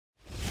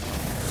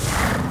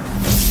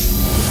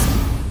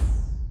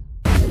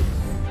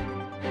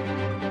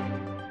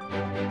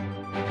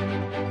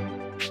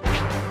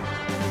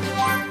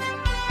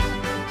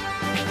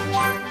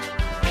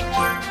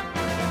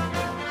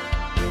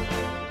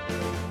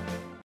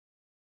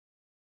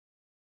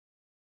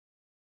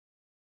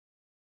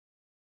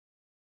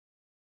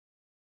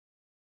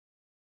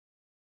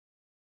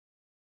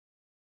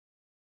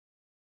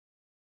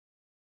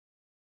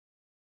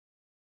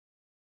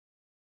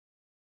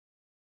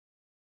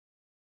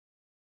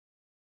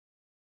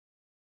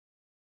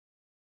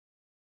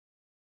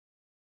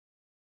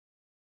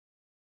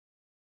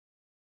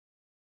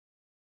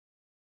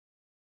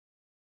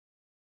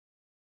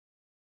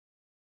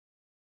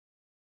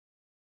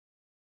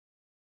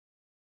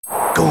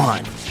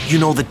Gohan, you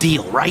know the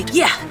deal, right?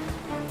 Yeah.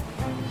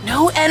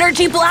 No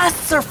energy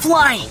blasts or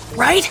flying,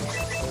 right?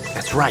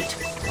 That's right.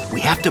 We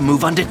have to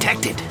move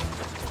undetected.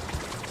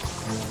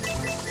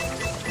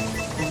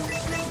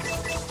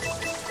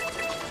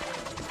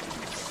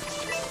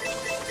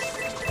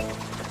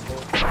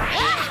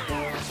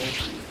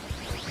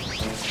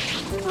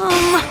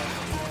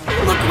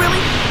 Look,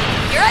 really?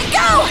 Here I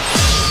go!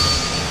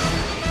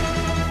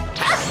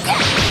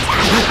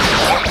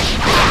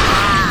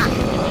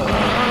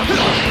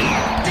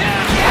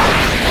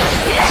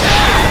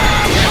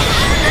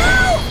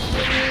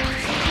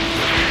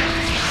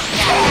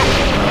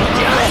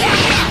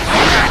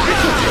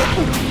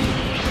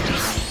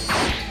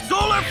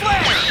 Solar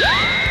flare!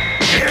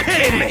 You're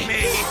kidding me!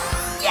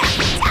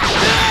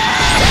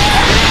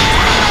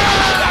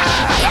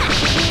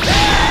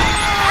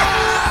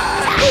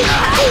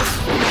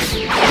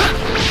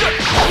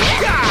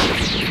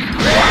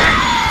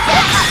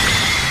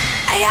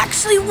 I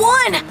actually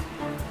won!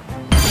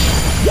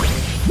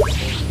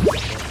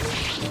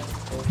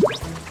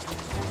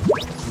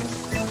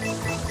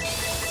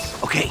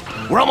 Okay,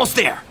 we're almost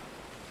there.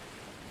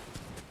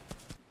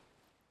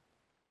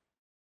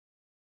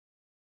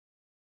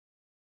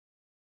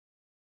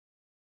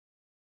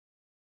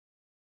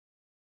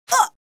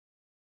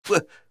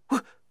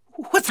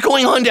 What's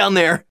going on down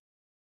there?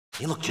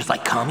 They look just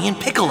like Kami and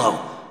Piccolo.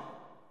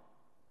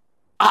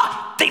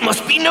 Ah, they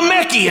must be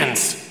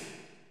Namekians!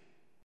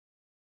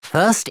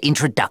 First,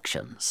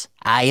 introductions.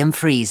 I am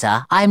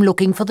Frieza. I'm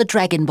looking for the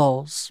Dragon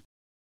Balls.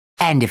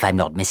 And if I'm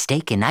not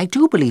mistaken, I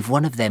do believe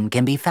one of them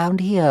can be found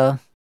here.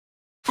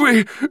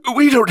 We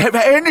don't have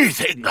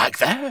anything like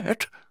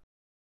that.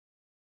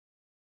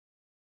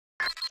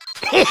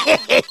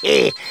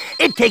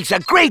 It takes a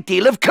great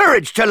deal of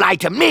courage to lie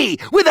to me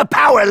with a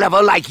power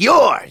level like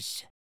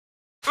yours.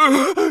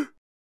 That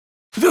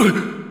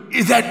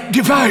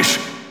device,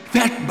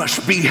 that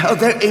must be how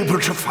they're able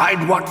to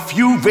find what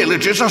few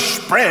villages are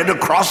spread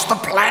across the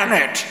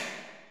planet.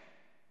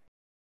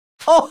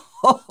 Oh,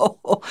 ho, ho,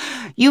 ho.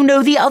 You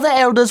know, the other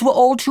elders were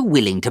all too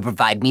willing to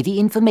provide me the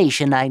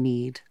information I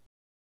need.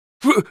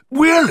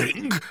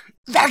 Willing?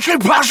 That's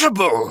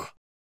impossible.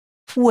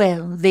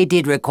 Well, they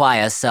did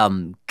require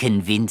some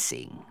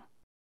convincing.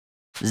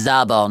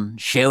 Zarbon,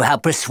 show how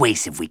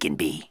persuasive we can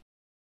be.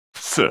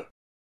 Sir.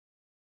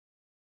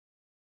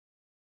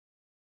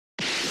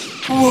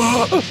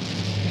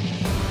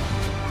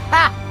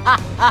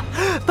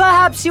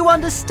 Perhaps you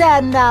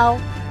understand now.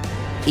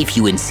 If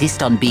you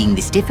insist on being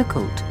this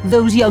difficult,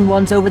 those young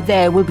ones over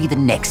there will be the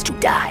next to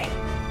die.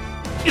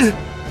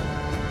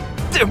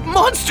 They're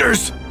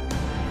monsters!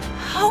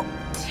 How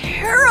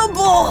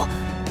terrible!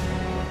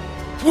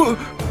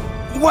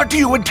 What do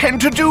you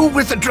intend to do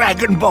with the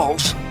Dragon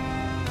Balls?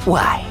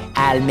 Why,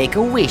 I'll make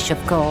a wish,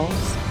 of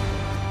course.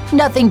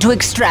 Nothing too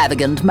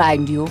extravagant,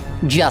 mind you.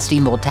 Just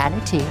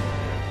immortality.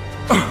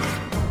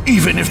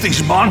 Even if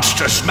these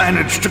monsters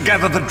manage to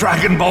gather the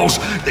Dragon Balls,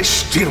 they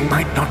still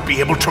might not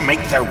be able to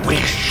make their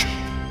wish.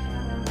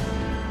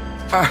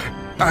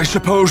 I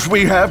suppose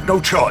we have no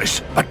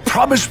choice, but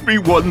promise me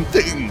one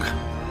thing.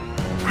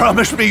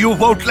 Promise me you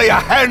won't lay a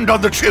hand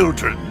on the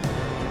children.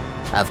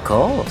 Of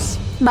course.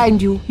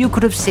 Mind you, you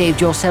could have saved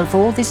yourself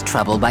all this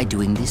trouble by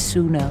doing this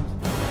sooner.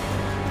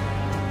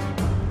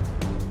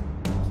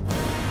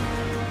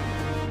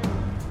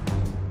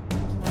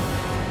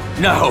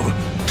 Now,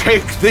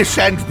 take this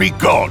and be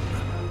gone.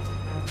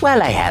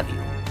 Well, I have you.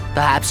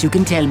 Perhaps you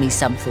can tell me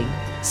something.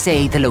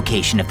 Say the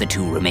location of the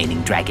 2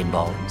 remaining Dragon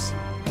Balls.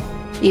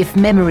 If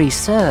memory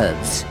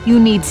serves, you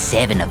need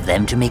 7 of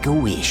them to make a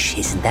wish,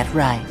 isn't that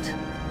right?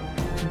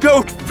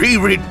 Don't be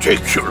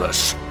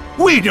ridiculous.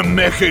 We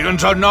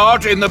Namekians are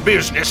not in the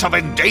business of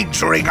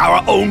endangering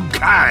our own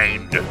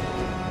kind.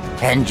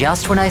 And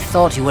just when I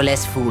thought you were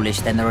less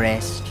foolish than the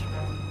rest,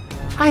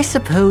 I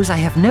suppose I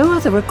have no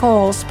other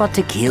recourse but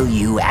to kill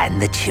you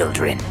and the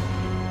children.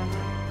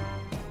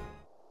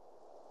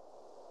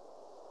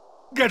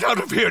 Get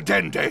out of here,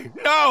 Dende!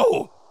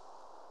 Now!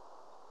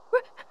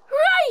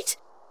 Right!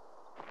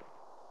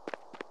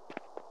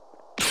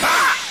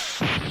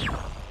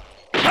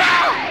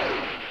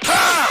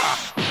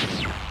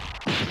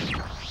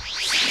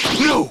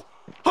 No!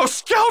 Our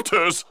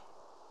scouters!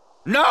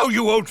 Now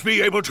you won't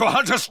be able to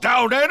hunt us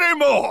down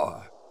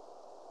anymore!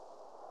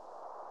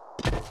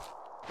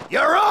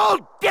 You're all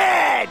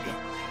dead!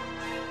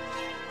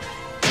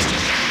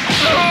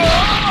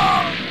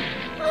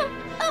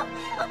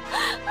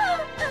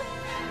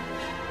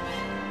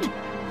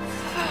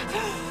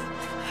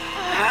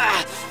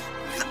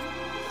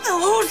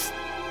 Those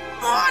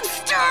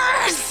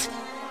monsters!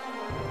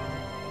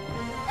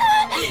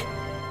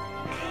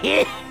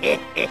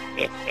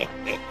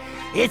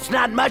 It's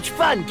not much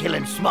fun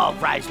killing small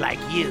fries like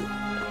you.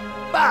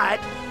 But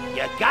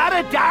you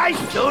gotta die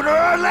sooner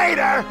or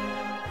later.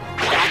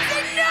 That's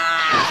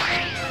enough!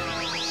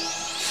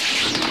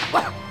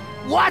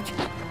 What?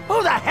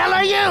 Who the hell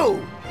are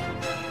you?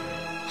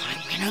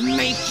 I'm gonna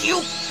make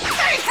you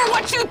pay for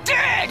what you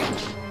did!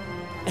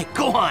 Hey,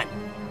 Gohan!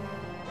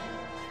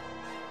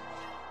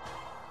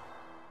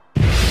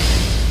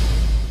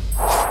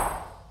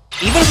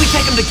 Even if we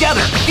take them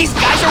together, these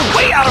guys are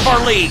way out of our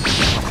league!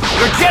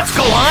 Your jets,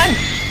 Gohan!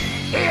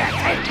 Here,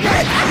 take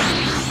this!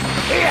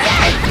 Here,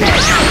 take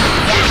this!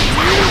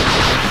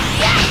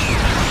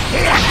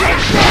 Here,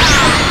 take this!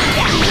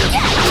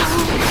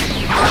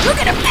 You're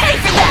gonna pay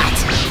for that!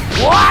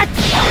 What?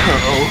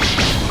 Uh-oh.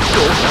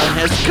 Gohan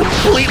has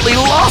completely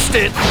lost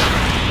it!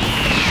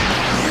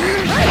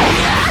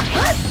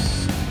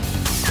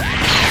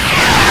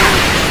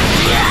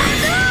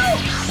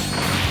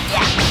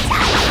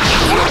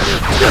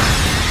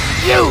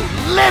 You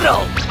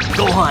little!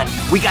 Gohan,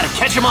 we gotta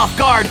catch him off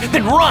guard,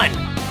 then run!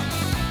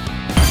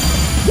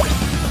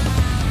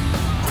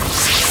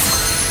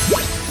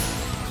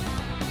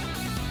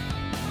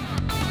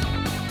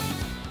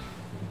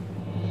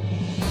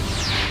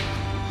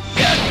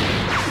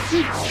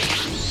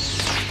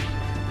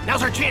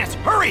 Now's our chance!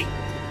 Hurry!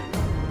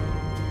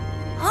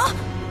 Huh?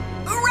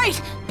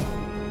 Right!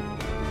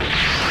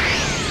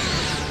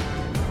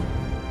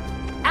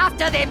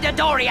 After them,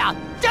 Dodoria!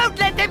 Don't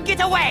let them get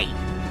away!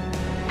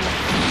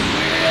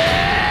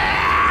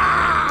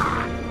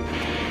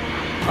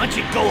 Punch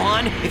it,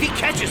 Gohan! If he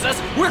catches us,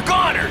 we're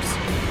goners!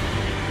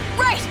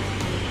 Right!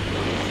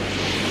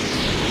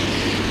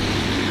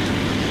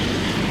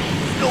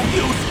 No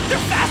use!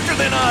 They're faster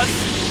than us!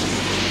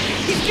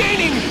 He's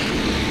gaining!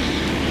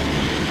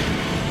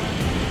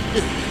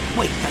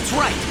 Wait, that's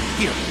right!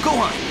 Here,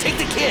 Gohan, take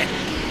the kid!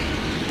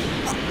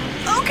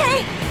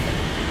 Okay!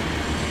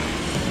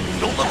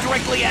 Don't look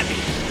directly at me!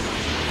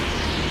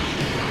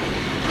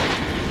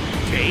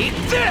 Take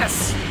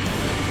this!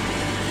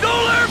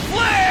 Solar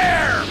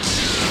Flare!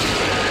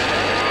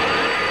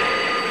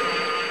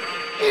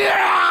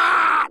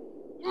 Yeah!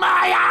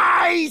 My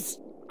eyes!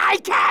 I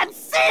can't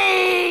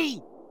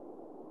see!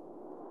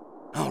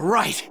 All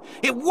right,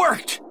 it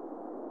worked!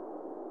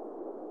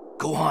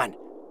 Gohan,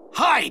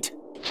 hide!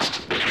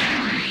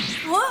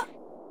 What?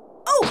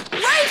 Oh,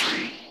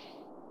 right!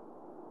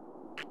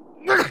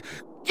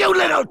 You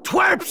little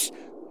twerps!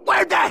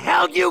 Where'd the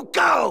hell you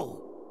go?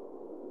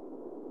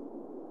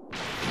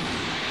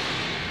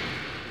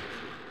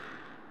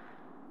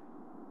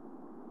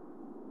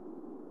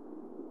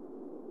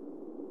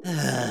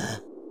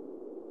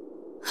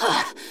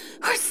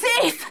 We're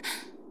safe!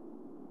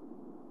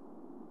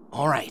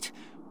 All right,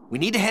 we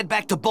need to head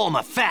back to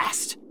Bulma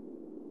fast!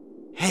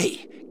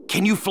 Hey,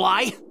 can you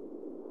fly?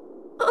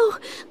 Oh,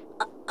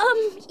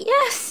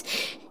 yes.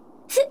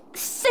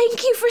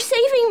 Thank you for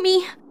saving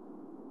me.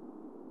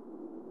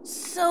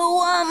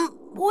 So,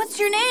 what's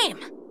your name?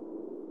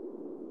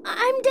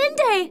 I'm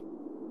Dende.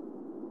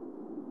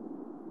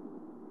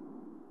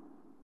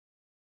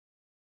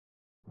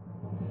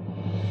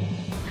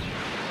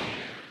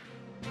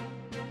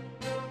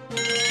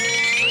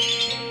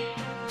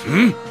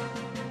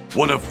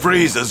 One of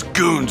Frieza's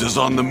goons is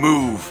on the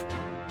move.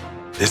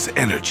 This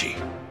energy,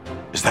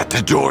 is that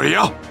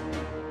Dodoria?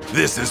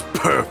 This is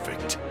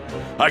perfect.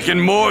 I can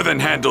more than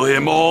handle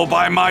him all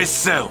by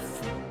myself.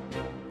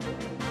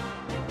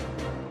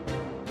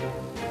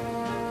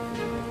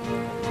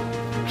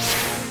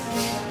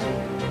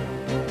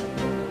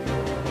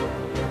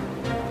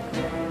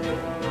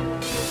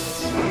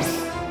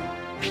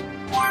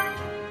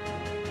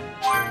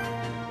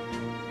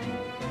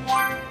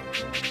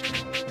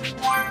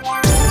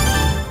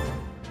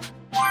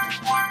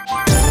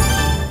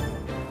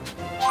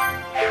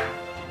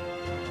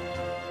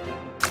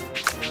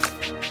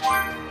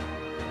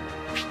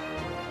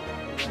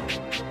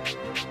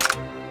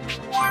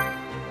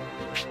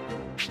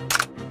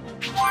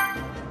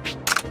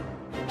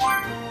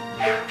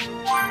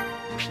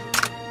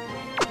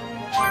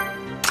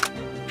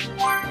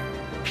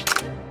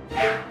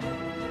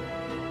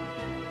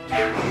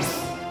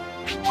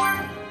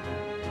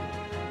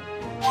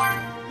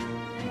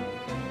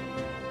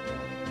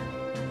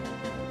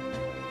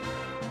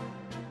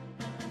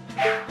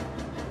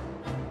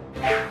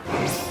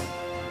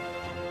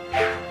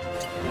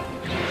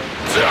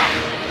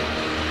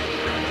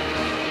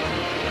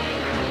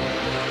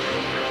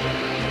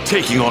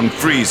 Taking on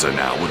Frieza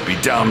now would be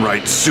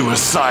downright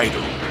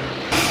suicidal.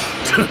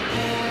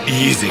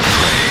 Easy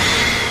prey.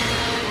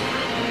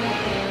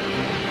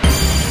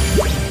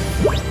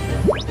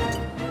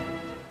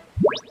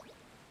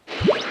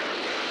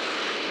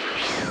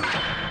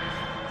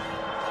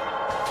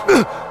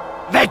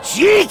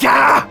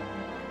 Vegeta!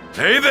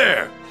 Hey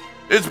there!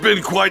 It's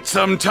been quite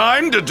some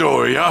time,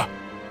 Dodoria.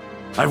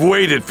 I've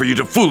waited for you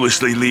to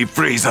foolishly leave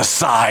Frieza's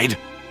side.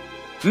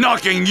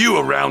 Knocking you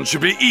around should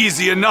be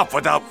easy enough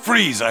without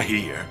Frieza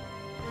here.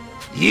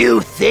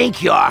 You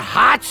think you're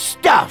hot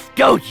stuff,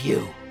 don't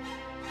you?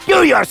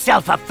 Do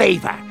yourself a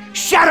favor.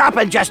 Shut up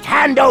and just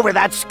hand over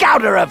that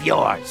scouter of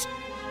yours.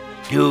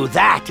 Do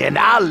that and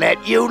I'll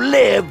let you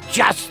live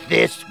just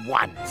this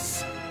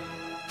once.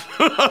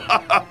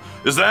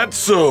 Is that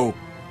so?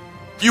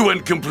 You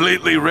went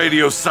completely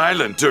radio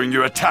silent during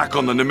your attack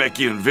on the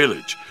Namekian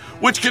village,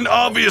 which can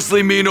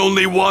obviously mean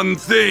only one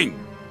thing.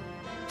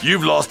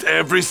 You've lost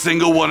every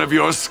single one of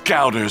your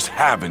scouters,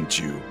 haven't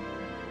you?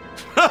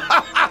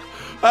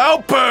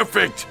 How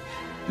perfect!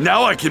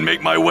 Now I can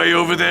make my way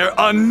over there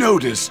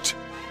unnoticed.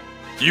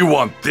 You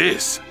want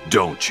this,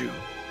 don't you?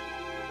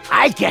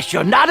 I guess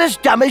you're not as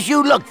dumb as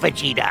you look,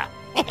 Vegeta.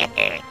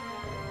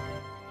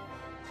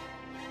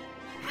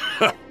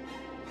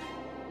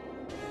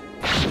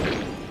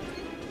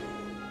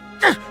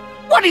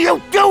 What are you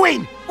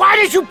doing? Why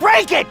did you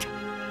break it?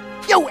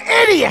 You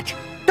idiot!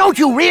 Don't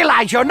you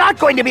realize you're not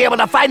going to be able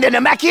to find the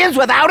Namekians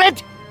without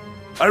it?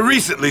 I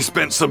recently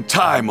spent some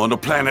time on a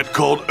planet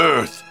called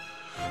Earth.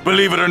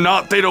 Believe it or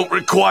not, they don't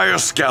require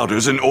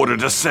scouters in order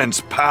to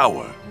sense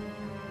power.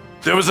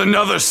 There was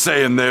another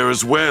Saiyan there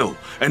as well,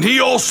 and he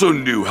also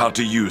knew how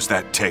to use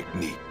that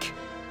technique.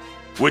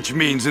 Which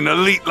means an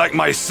elite like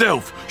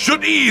myself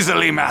should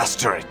easily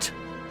master it.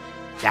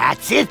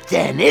 That's it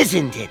then,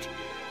 isn't it?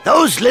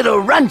 Those little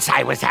runts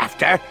I was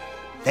after,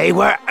 they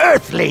were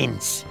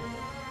Earthlings.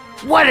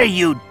 What are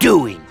you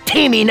doing,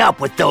 teaming up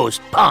with those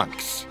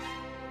punks?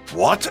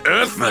 What?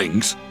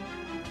 Earthlings?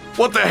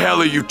 What the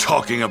hell are you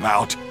talking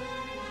about?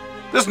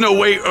 There's no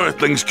way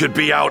Earthlings could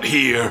be out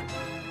here.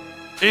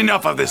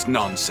 Enough of this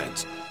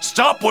nonsense.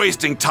 Stop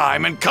wasting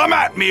time and come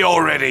at me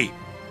already!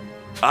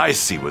 I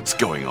see what's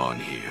going on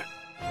here.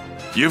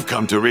 You've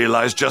come to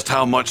realize just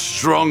how much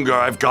stronger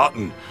I've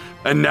gotten,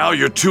 and now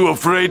you're too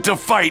afraid to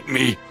fight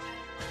me.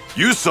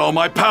 You saw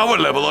my power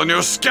level on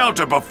your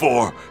scouter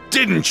before,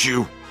 didn't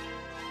you?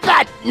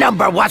 That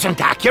number wasn't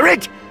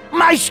accurate!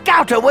 My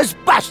scouter was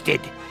busted!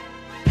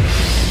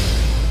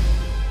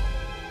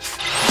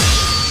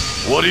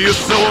 What are you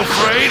so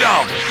afraid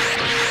of?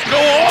 Go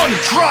on,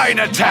 try and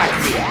attack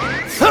me!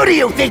 Who do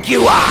you think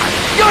you are?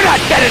 You're not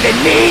better than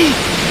me!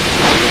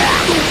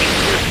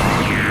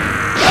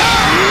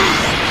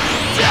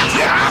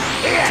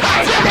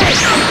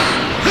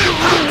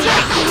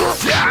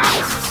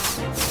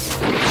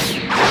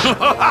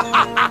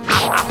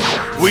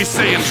 We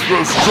Saiyans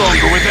grow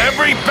stronger with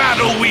every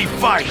battle we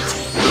fight.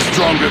 The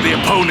stronger the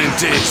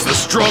opponent is, the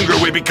stronger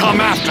we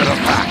become after the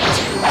fact.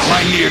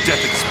 My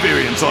near-death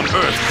experience on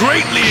Earth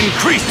greatly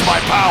increased my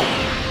power.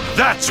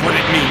 That's what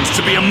it means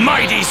to be a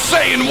mighty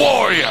Saiyan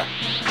warrior!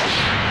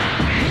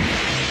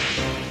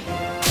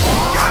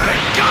 Got a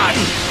gun!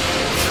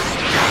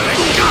 Got a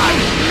gun!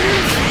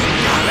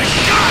 Got a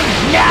gun!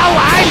 Now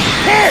I'm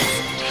pissed!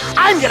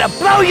 I'm gonna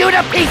blow you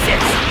to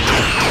pieces!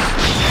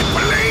 Can't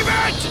believe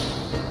it!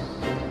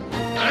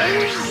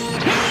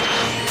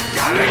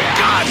 Got a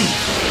gun!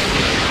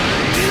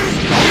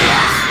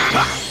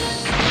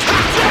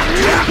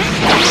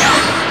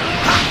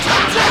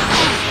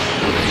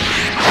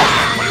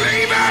 Can't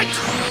believe it!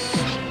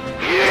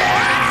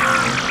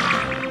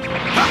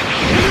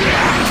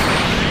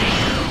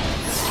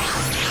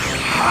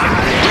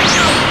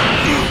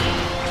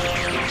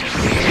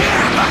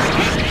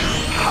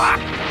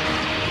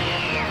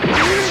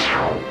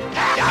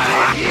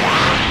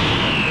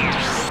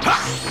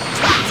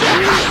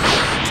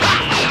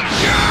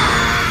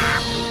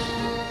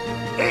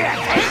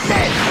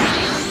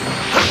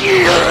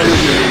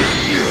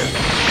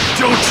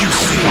 Don't you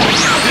see?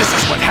 This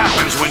is what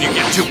happens when you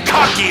get too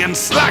cocky and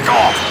slack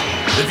off!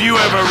 If you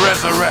ever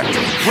resurrect,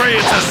 pray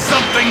it to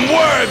something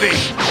worthy!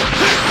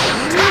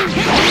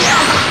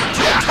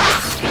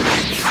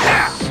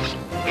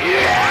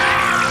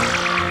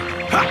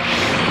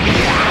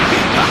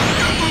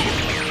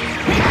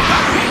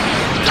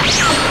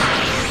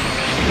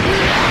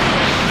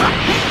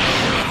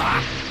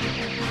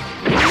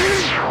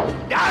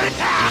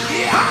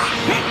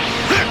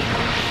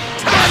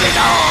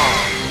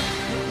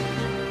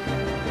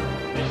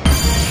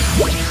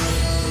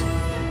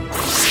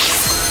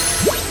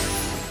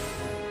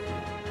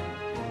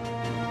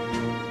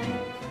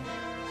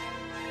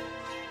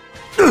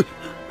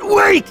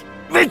 Wait!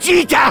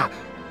 Vegeta!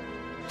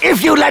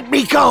 If you let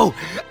me go,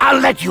 I'll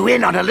let you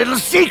in on a little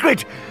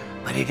secret.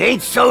 But it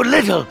ain't so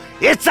little.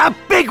 It's a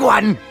big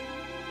one.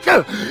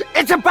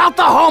 It's about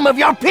the home of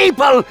your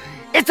people.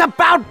 It's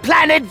about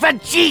planet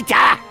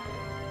Vegeta.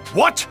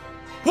 What?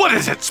 What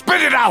is it?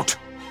 Spit it out!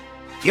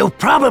 You've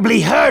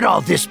probably heard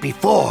all this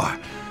before.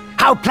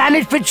 How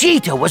planet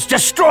Vegeta was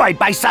destroyed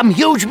by some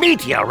huge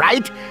meteor,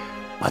 right?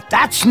 But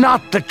that's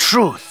not the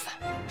truth.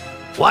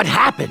 What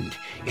happened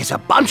is a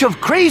bunch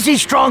of crazy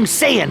strong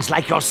Saiyans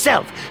like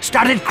yourself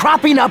started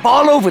cropping up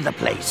all over the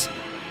place.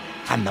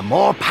 And the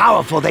more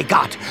powerful they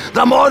got,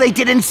 the more they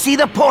didn't see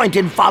the point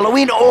in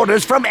following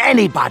orders from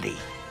anybody.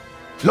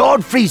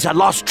 Lord Frieza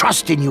lost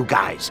trust in you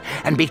guys,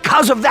 and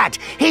because of that,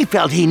 he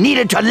felt he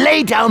needed to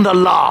lay down the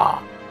law.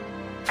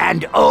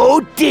 And oh,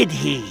 did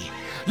he!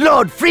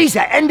 Lord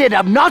Frieza ended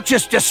up not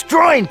just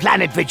destroying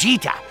planet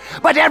Vegeta,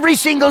 but every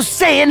single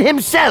Saiyan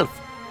himself.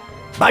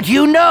 But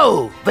you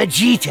know,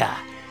 Vegeta,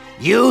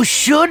 you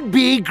should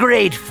be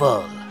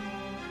grateful.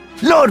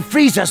 Lord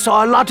Frieza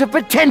saw a lot of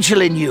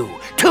potential in you,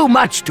 too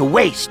much to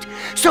waste,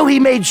 so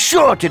he made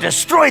sure to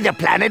destroy the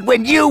planet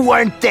when you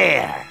weren't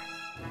there.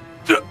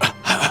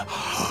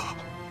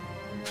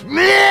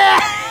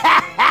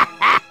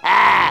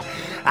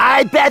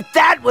 I bet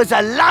that was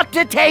a lot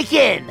to take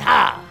in,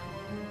 huh?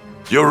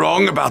 You're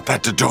wrong about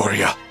that,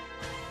 Dodoria.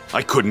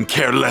 I couldn't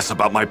care less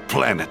about my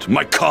planet,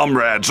 my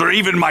comrades, or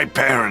even my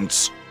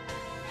parents.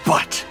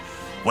 But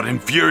What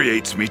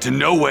infuriates me to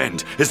no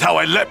end is how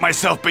I let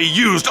myself be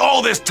used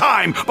all this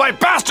time by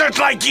bastards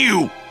like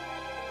you!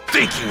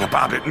 Thinking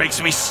about it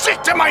makes me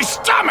sick to my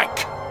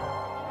stomach!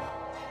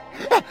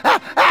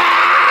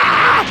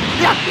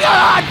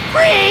 Lord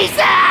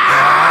Frieza!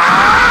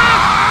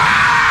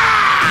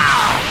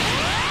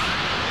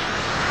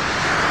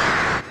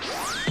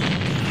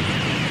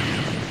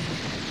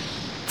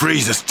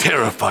 Frieza's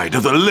terrified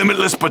of the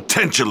limitless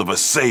potential of a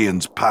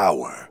Saiyan's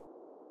power.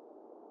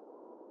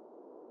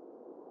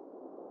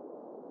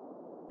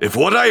 If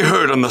what I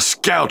heard on the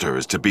Scouter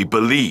is to be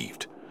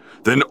believed,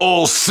 then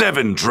all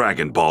 7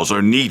 Dragon Balls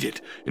are needed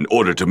in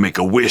order to make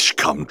a wish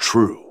come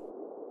true.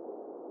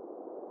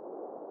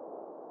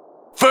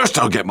 First,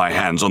 I'll get my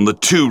hands on the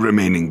 2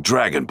 remaining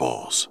Dragon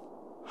Balls.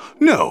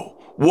 No,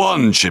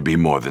 1 should be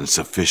more than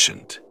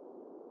sufficient.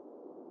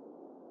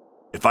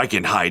 If I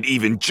can hide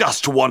even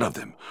just one of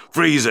them,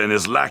 Frieza and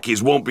his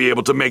lackeys won't be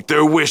able to make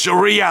their wish a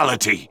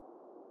reality.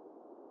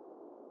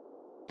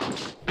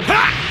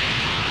 Ha!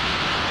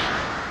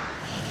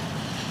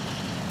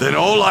 Then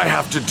all I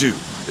have to do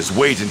is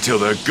wait until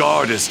their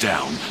guard is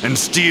down and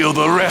steal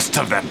the rest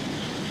of them.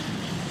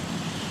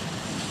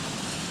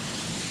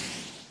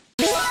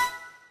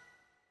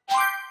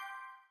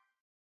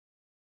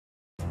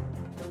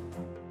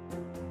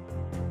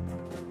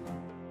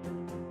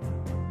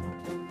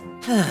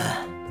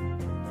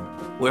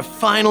 We're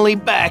finally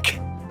back.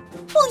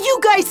 Well, you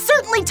guys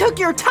certainly took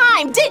your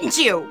time, didn't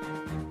you?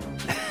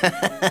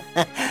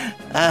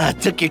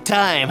 Took your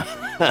time.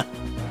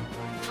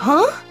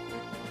 Huh?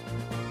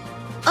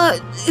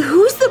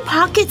 Who's the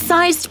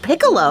pocket-sized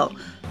Piccolo?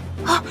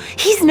 Oh,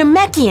 he's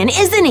Namekian,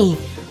 isn't he?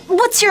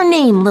 What's your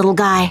name, little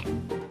guy?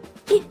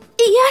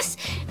 Yes,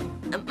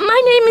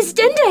 my name is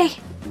Dende.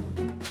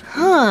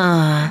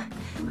 Huh.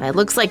 It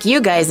looks like you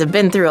guys have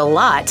been through a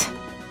lot.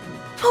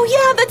 Oh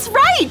yeah, that's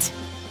right!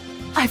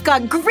 I've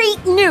got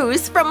great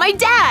news from my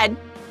dad!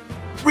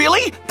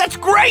 Really? That's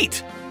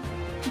great!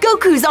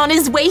 Goku's on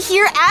his way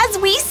here as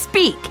we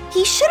speak.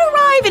 He should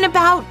arrive in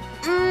about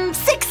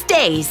 6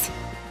 days.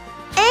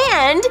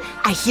 And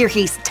I hear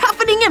he's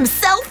toughening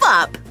himself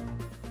up.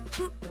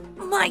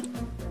 My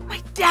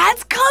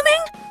dad's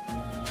coming?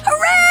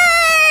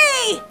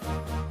 Hooray!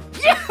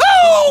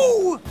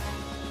 Yahoo!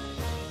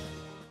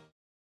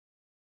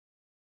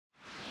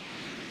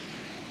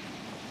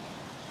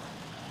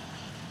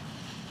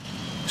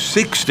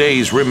 Six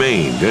days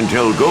remained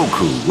until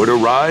Goku would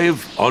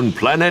arrive on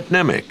planet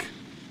Namek.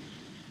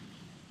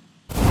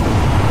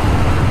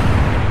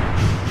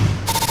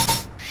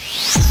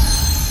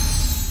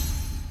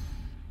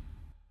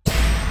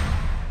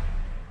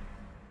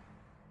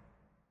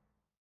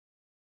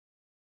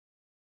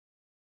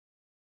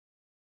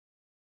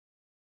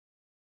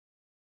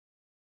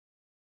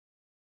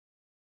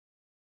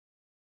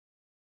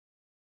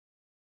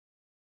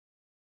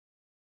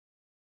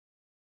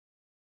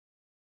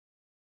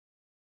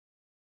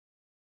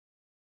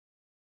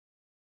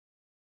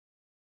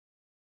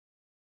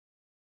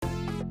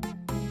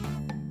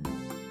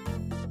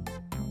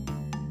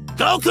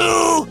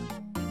 Goku!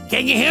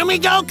 Can you hear me,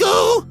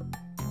 Goku?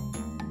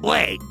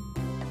 Wait.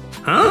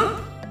 Huh?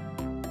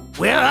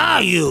 Where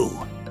are you?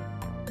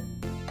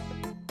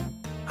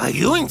 Are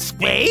you in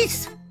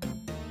space?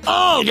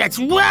 Oh, that's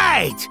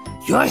right!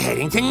 You're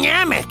heading to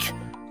Namek.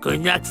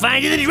 Good luck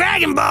finding the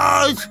Dragon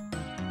Balls!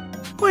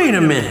 Wait a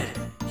minute.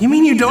 You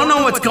mean you don't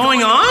know what's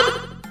going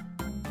on?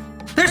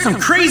 There's some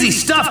crazy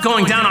stuff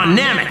going down on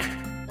Namek.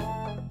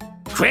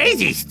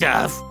 Crazy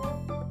stuff?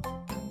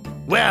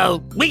 Well,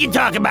 we can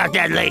talk about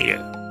that later.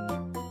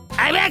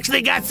 I've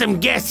actually got some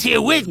guests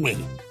here with me.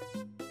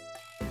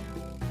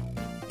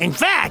 In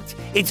fact,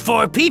 it's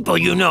 4 people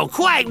you know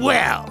quite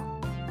well.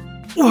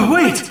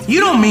 Wait,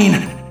 you don't mean...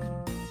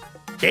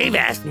 They've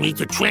asked me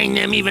to train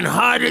them even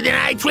harder than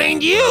I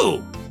trained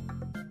you.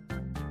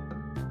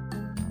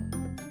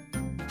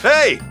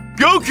 Hey,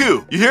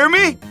 Goku, you hear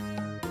me?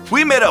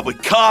 We met up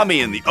with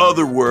Kami in the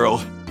other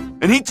world,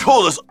 and he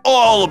told us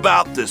all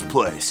about this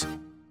place.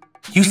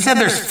 You said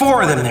there's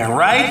 4 of them there,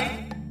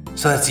 right?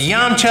 So that's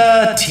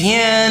Yamcha,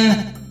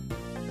 Tien...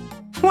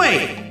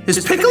 Wait,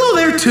 is Piccolo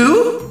there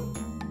too?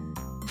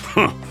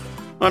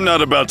 I'm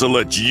not about to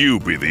let you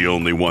be the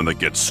only one that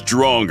gets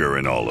stronger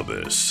in all of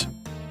this.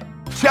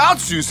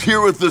 Chaozu's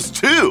here with us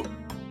too.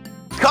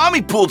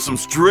 Kami pulled some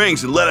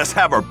strings and let us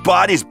have our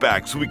bodies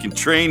back so we can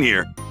train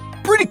here.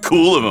 Pretty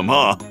cool of him,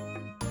 huh?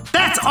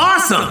 That's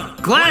awesome!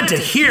 Glad to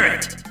hear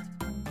it!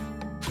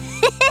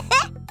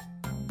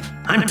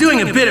 I'm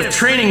doing a bit of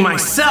training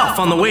myself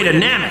on the way to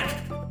Namek.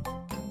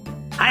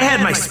 I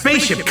had my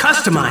spaceship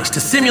customized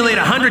to simulate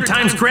 100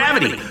 times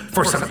gravity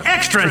for some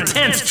extra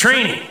intense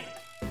training.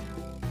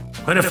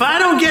 But if I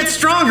don't get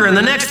stronger in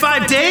the next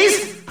 5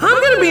 days,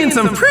 I'm gonna be in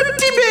some pretty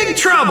big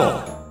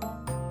trouble.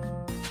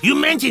 You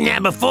mentioned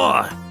that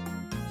before.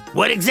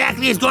 What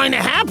exactly is going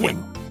to happen?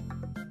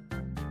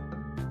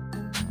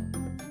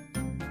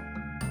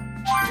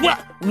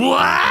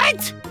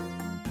 What?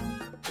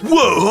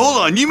 Whoa,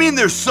 hold on. You mean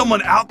there's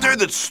someone out there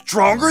that's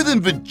stronger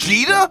than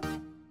Vegeta?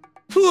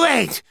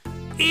 Wait,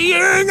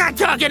 You're not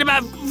talking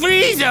about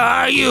Frieza,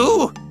 are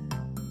you?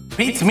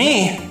 Beats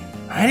me.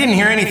 I didn't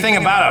hear anything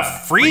about a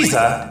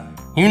Frieza.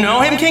 You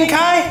know him, King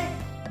Kai?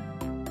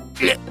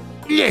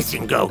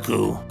 Listen,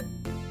 Goku.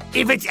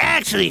 If it's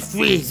actually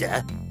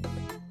Frieza,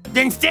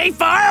 then stay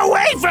far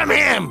away from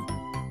him!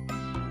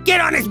 Get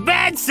on his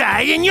bad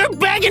side and you're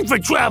begging for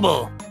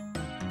trouble!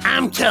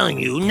 I'm telling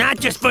you, not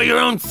just for your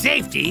own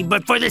safety,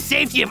 but for the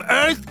safety of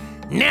Earth,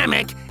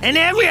 Namek, and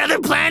every other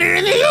planet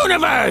in the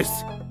universe!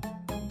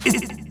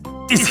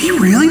 Is he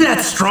really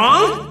that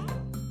strong?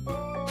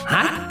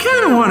 I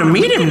kinda wanna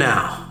meet him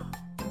now.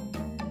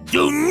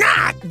 Do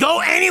not go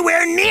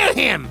anywhere near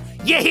him!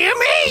 You hear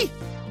me?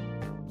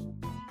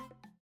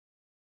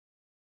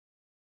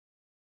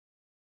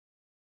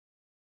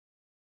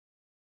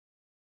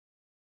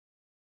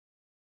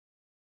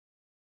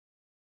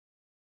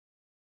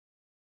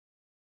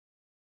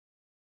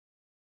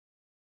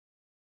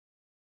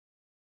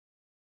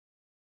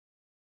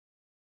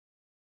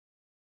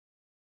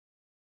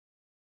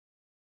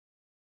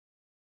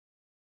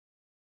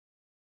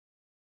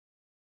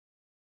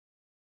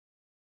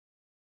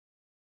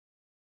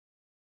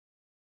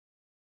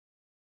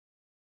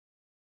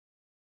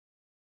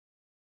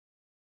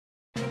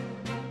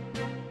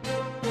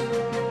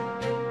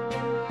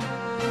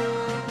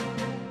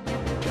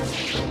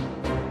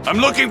 I'm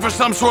looking for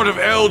some sort of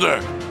elder.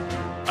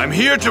 I'm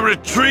here to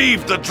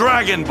retrieve the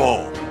Dragon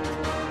Ball.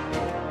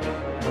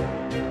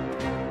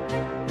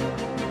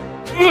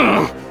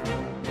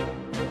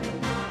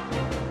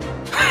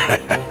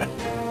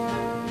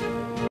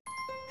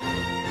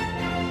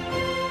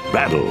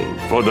 Battle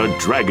for the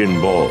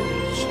Dragon Balls.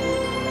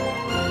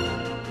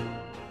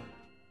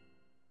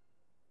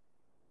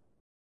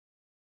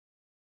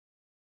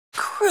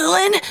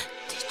 Krillin,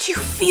 did you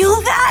feel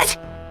that?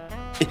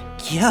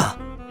 Yeah.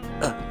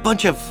 A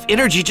bunch of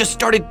energy just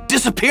started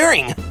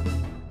disappearing.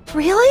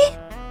 Really?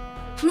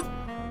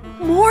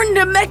 More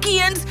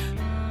Namekians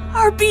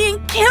are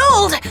being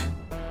killed!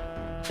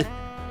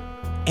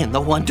 And the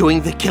one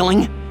doing the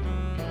killing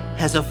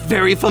has a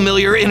very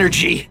familiar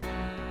energy.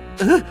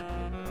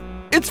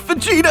 It's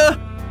Vegeta!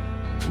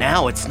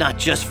 Now it's not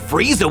just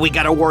Frieza we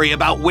gotta worry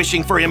about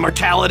wishing for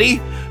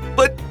immortality,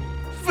 but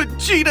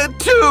Vegeta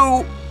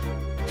too!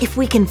 If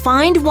we can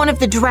find one of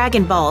the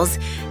Dragon Balls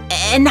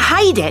and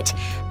hide it,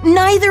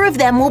 neither of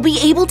them will be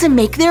able to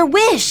make their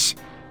wish.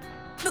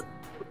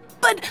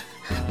 But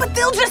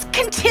they'll just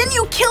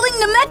continue killing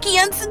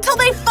Namekians until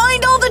they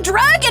find all the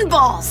Dragon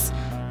Balls!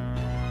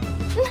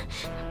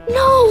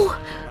 No!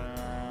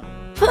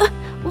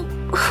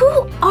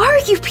 Who are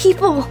you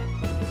people?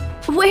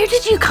 Where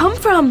did you come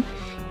from?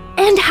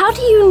 And how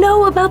do you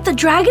know about the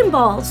Dragon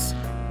Balls?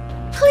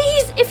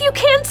 Please, if you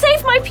can,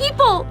 save my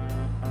people!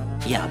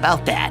 Yeah,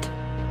 about that.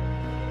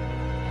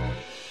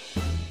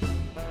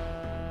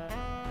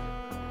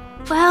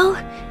 Well,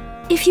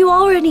 if you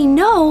already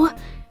know,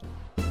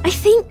 I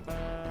think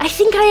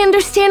I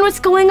understand what's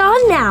going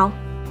on now.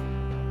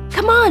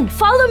 Come on,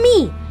 follow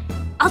me.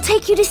 I'll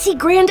take you to see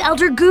Grand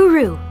Elder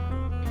Guru.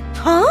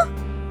 Huh?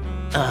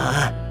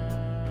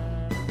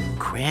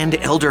 Grand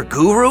Elder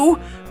Guru?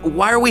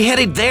 Why are we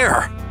headed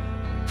there?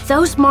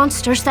 Those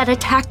monsters that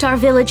attacked our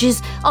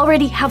villages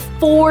already have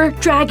 4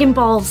 Dragon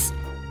Balls.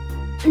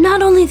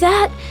 Not only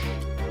that,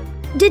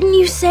 didn't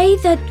you say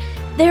that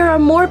there are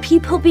more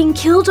people being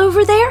killed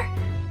over there?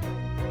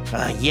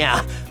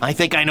 Yeah, I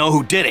think I know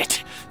who did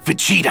it.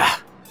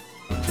 Vegeta.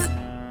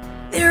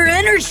 Their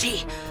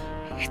energy,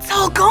 it's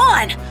all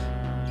gone.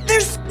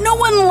 There's no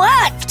one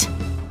left.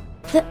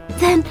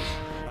 Then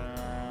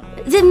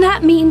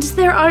that means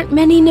there aren't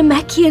many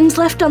Namekians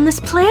left on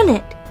this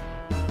planet.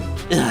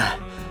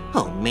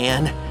 Oh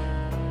man.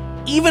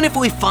 Even if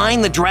we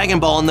find the Dragon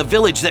Ball in the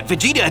village that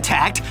Vegeta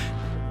attacked,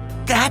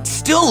 that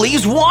still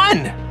leaves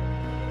 1!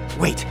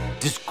 Wait,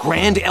 does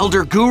Grand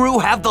Elder Guru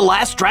have the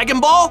last Dragon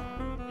Ball?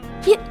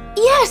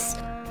 Yes!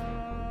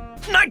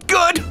 Not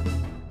good!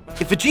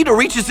 If Vegeta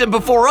reaches him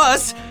before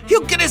us,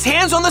 he'll get his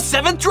hands on the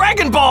 7th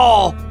Dragon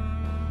Ball!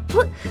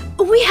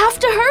 We have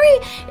to hurry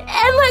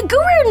and let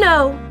Guru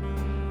know!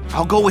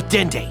 I'll go with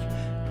Dende.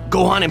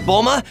 Gohan and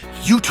Bulma,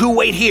 you two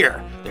wait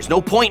here. There's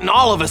no point in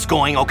all of us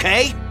going,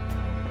 okay?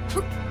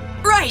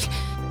 Right!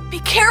 Be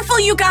careful,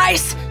 you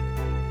guys!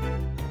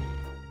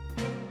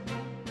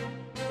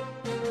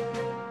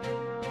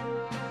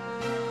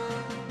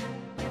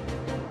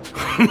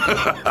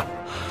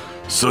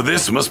 So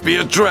this must be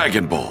a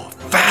Dragon Ball.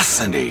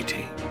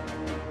 Fascinating.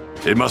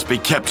 It must be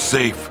kept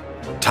safe.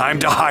 Time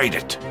to hide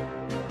it.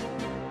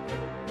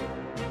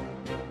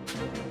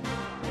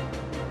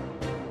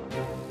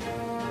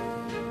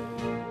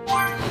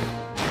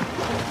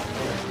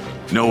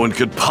 No one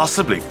could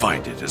possibly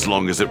find it as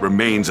long as it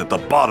remains at the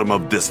bottom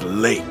of this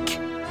lake.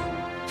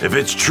 If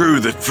it's true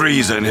that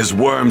Frieza and his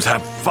worms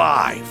have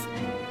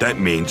 5, that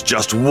means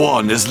just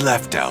 1 is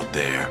left out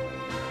there.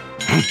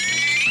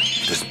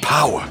 This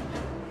power.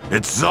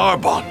 It's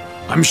Zarbon.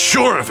 I'm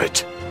sure of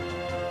it.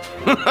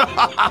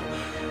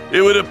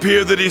 It would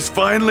appear that he's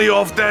finally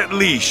off that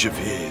leash of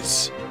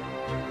his.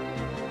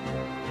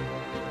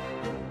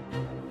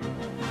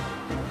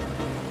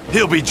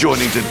 He'll be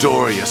joining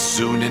Dodoria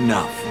soon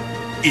enough.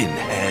 In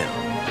hell.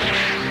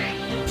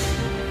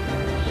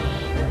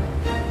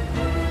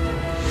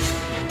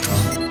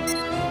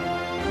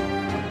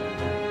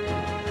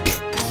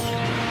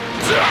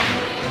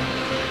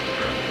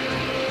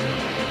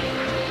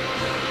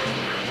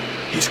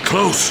 He's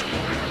close.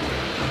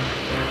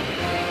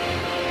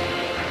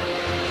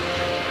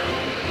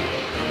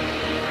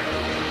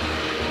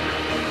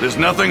 There's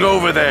nothing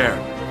over there.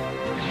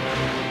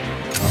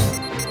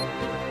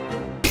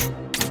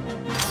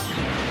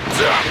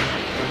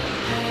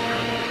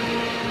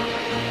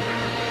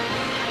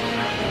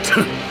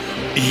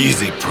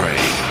 Easy prey.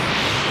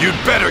 You'd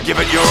better give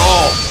it your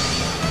all.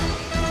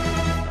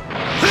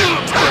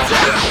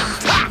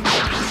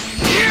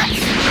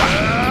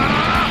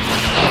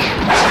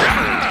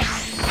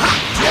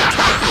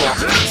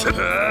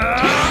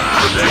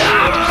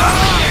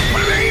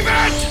 Believe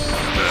it!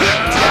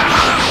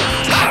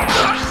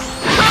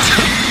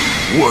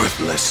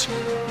 Worthless.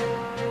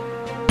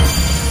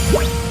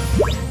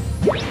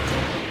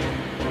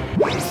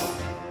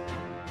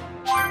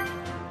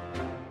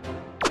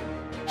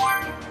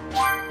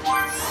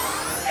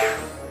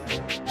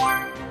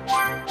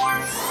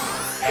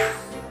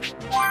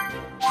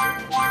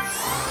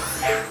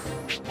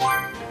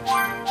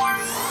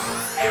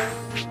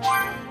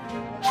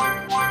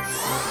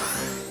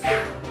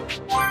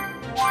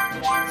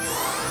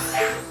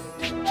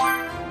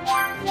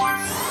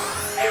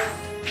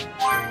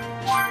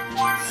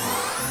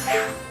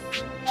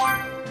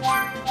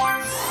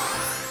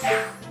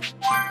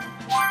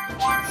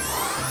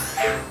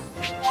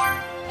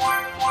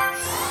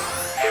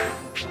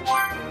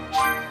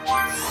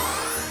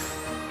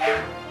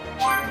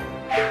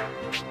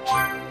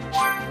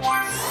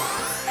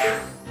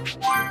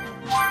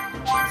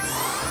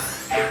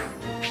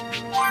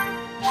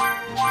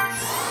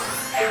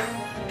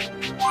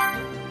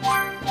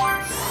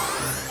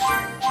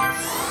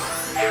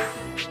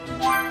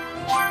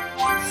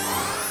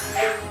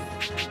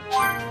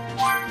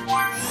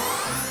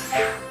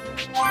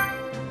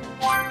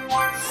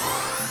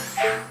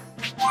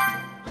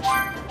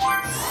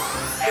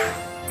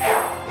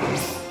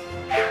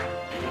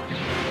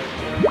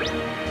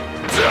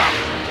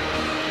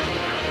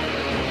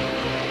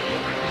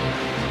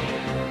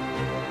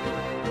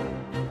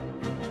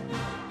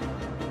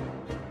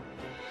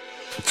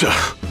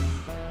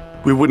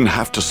 We wouldn't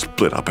have to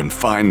split up and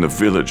find the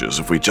villagers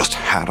if we just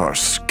had our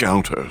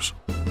scouters.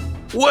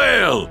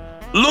 Well,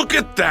 look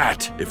at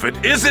that! If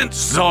it isn't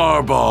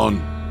Zarbon!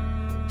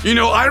 You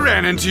know, I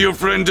ran into your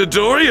friend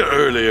Dodoria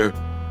earlier.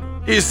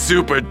 He's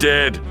super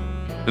dead.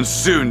 And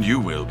soon you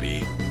will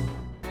be.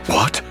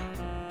 What?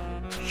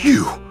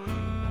 You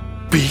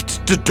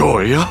beat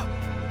Dodoria?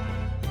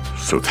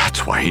 So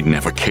that's why he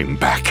never came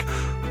back.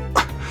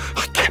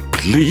 I can't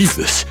believe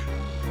this.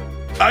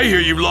 I hear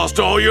you lost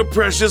all your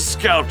precious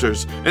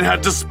scouters and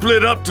had to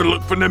split up to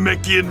look for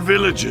Namekian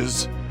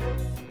villages.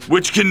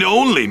 Which can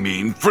only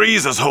mean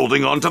Frieza's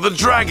holding on to the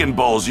Dragon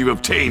Balls you've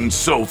obtained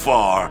so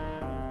far.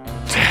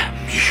 Damn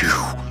you.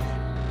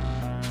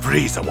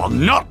 Frieza will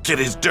not get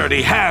his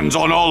dirty hands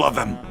on all of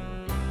them.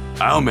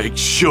 I'll make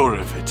sure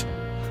of it.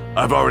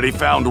 I've already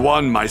found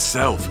one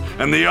myself,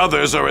 and the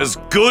others are as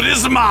good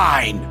as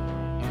mine.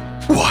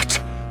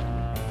 What?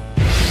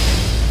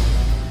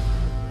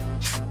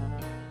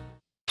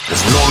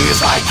 As long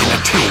as I can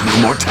attain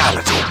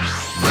immortality,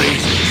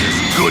 Frieza is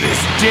as good as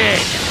dead.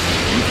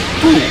 You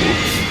fool!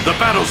 The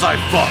battles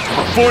I've fought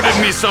have afforded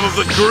me some of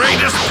the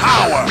greatest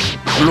power!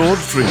 Lord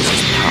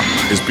Frieza's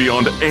power is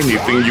beyond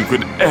anything you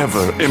could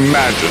ever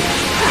imagine.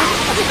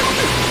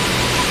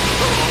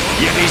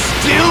 Yet he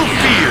still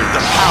feared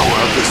the power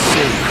of the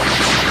Savior.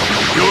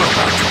 You're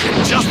about to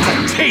get just a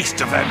taste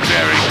of that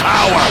very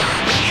power!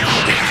 You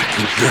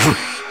arrogant little...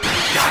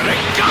 Got a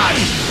gun!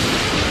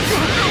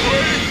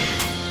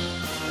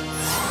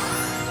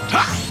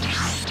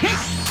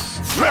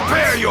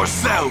 Prepare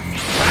yourself!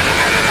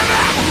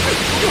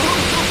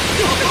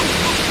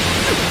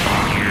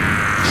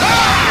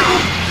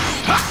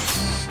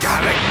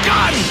 Got a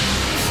gun!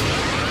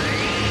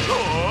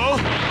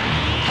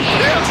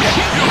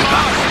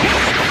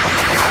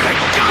 Got a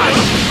gun!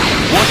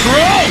 What's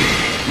wrong?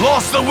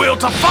 Lost the will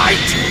to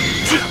fight?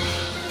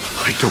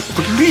 I don't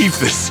believe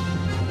this.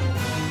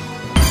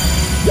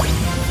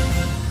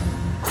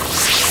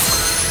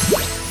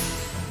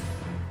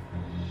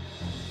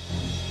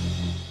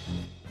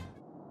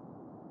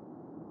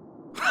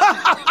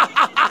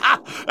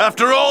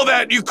 After all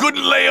that, you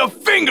couldn't lay a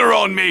finger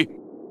on me!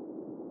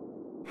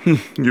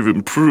 You've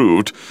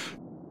improved.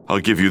 I'll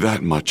give you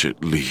that much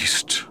at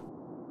least.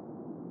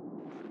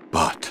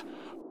 But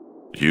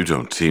you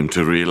don't seem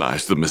to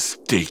realize the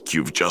mistake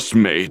you've just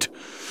made.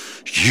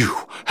 You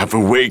have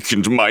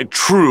awakened my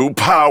true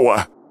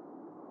power.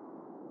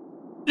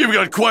 You've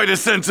got quite a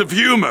sense of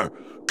humor.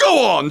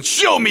 Go on,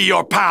 show me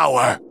your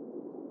power!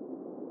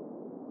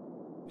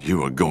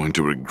 You are going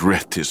to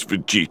regret this,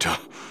 Vegeta.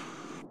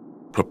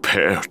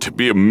 Prepare to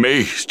be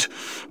amazed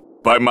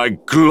by my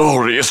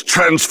glorious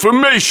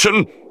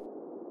transformation!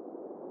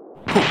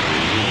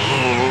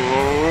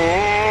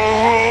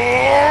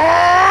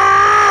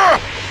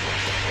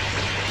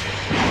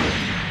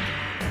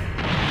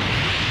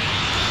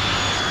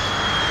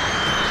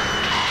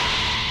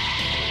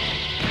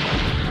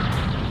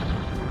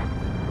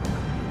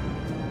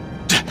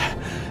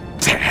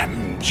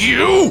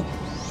 You!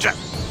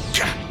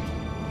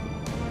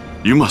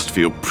 You must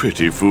feel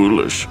pretty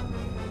foolish.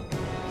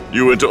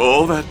 You went to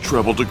all that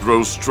trouble to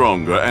grow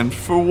stronger, and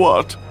for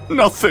what?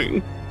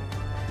 Nothing.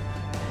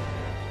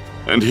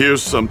 And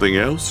here's something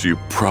else you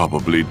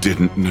probably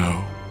didn't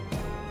know.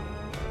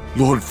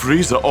 Lord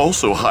Frieza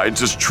also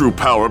hides his true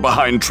power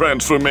behind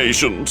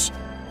transformations.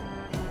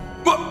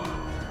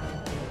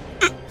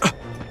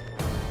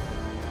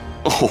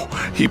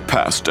 Oh, he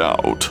passed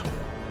out.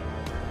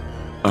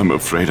 I'm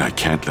afraid I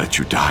can't let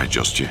you die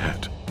just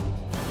yet.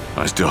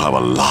 I still have a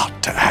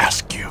lot to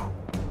ask you.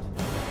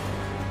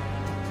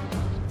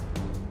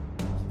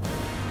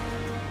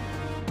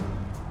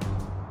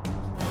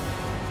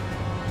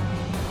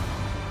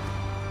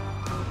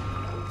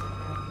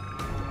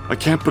 I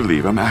can't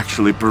believe I'm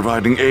actually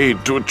providing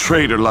aid to a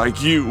traitor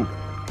like you.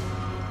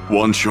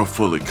 Once you're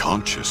fully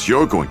conscious,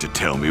 you're going to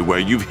tell me where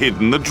you've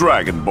hidden the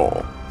Dragon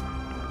Ball.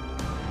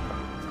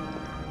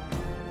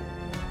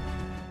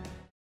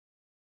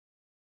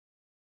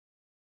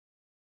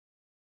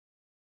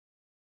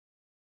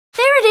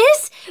 There it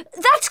is!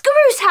 That's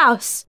Guru's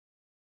house!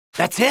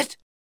 That's it?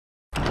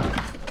 Hey,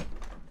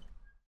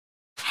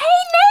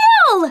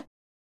 Nail!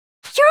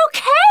 You're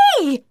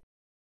okay!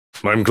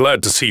 I'm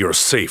glad to see you're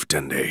safe,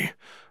 Dende.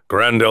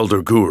 Grand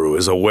Elder Guru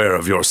is aware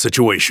of your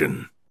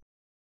situation.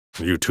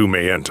 You two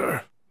may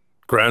enter.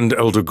 Grand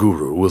Elder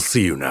Guru will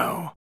see you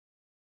now.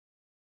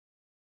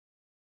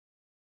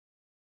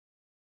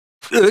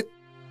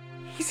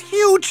 He's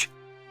huge!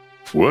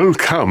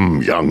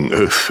 Welcome, young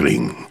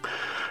Earthling.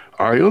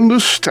 I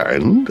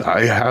understand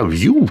I have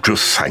you to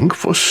thank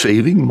for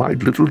saving my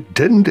little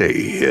Dende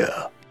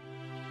here.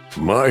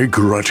 My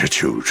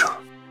gratitude.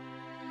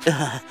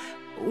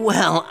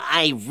 Well,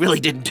 I really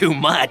didn't do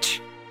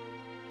much.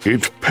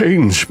 It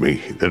pains me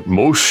that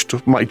most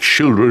of my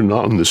children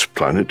on this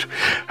planet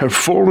have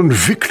fallen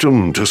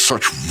victim to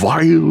such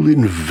vile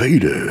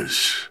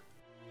invaders.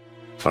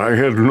 I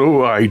had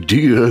no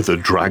idea the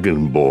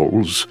Dragon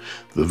Balls,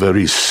 the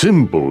very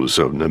symbols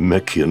of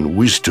Namekian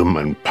wisdom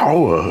and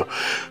power,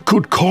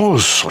 could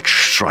cause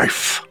such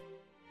strife.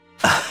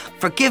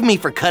 Forgive me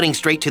for cutting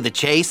straight to the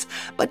chase,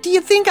 but do you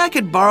think I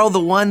could borrow the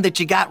one that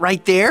you got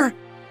right there?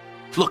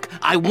 Look,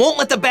 I won't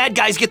let the bad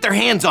guys get their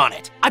hands on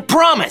it. I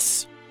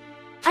promise!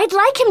 I'd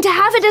like him to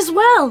have it as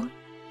well.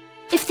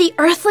 If the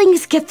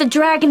Earthlings get the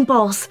Dragon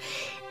Balls,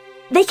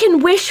 they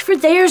can wish for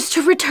theirs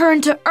to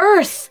return to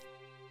Earth.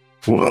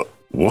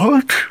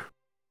 What?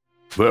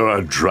 There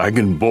are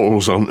Dragon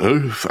Balls on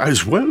Earth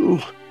as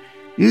well?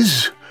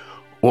 Is,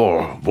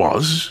 or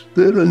was,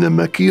 there a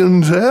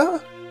Namekian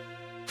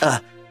there?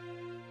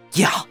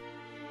 Yeah.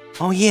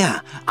 Oh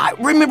yeah, I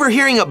remember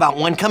hearing about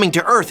one coming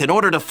to Earth in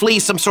order to flee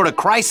some sort of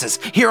crisis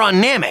here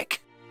on Namek.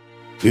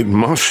 It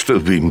must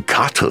have been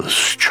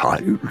Kata's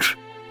child.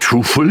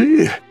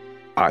 Truthfully,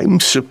 I'm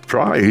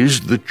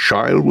surprised the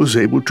child was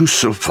able to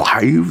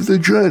survive the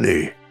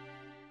journey.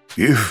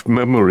 If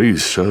memory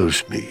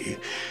serves me,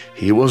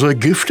 he was a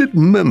gifted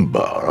member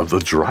of the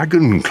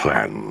Dragon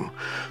Clan,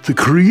 the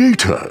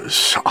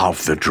creators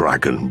of the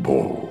Dragon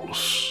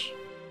Balls.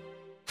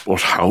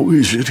 But how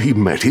is it he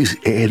met his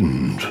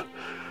end?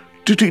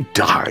 Did he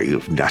die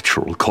of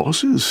natural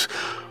causes,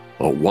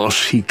 or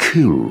was he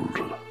killed?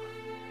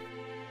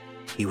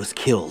 He was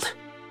killed.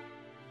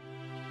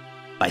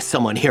 By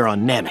someone here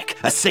on Namek,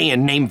 a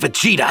Saiyan named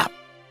Vegeta.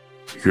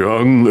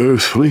 Young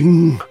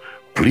Earthling,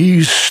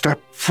 please step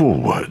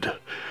forward.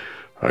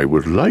 I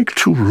would like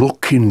to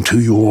look into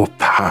your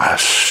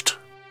past.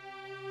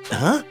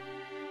 Huh?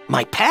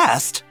 My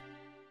past?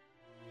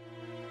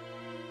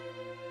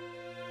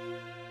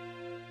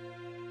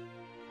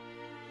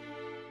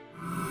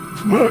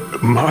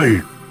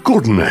 My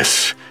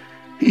goodness!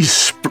 He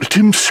split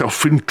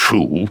himself in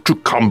two to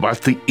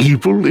combat the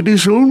evil in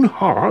his own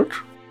heart?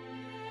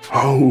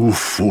 How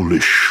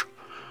foolish!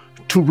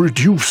 To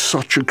reduce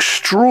such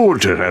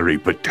extraordinary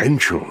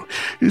potential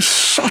is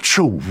such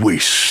a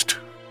waste.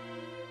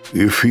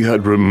 If he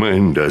had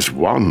remained as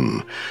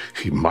one,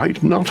 he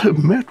might not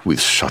have met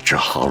with such a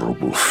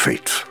horrible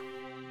fate.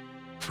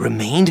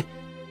 Remained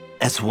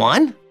as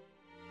one?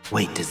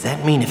 Wait, does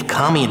that mean if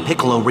Kami and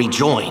Piccolo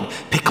rejoin,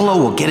 Piccolo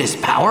will get his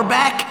power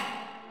back?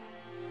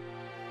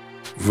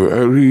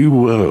 Very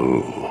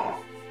well.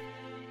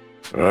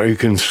 I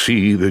can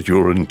see that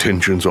your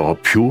intentions are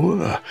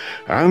pure,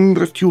 and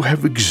that you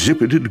have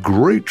exhibited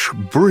great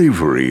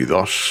bravery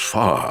thus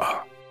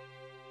far.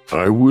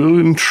 I will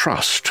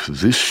entrust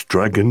this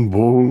Dragon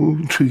Ball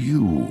to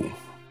you.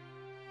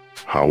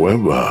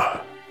 However,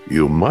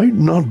 you might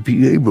not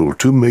be able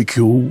to make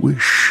your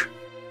wish.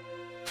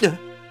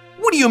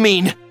 What do you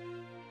mean?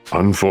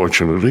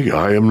 Unfortunately,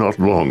 I am not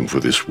long for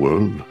this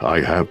world.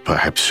 I have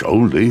perhaps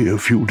only a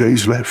few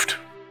days left.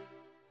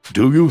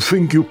 Do you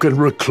think you can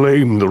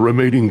reclaim the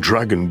remaining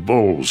Dragon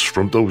Balls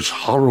from those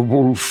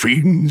horrible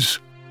fiends?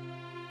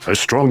 As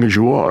strong as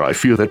you are, I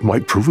fear that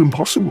might prove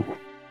impossible.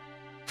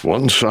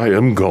 Once I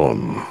am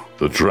gone,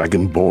 the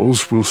Dragon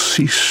Balls will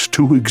cease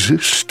to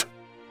exist.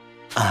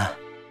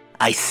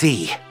 I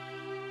see.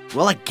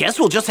 Well, I guess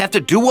we'll just have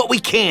to do what we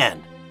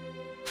can.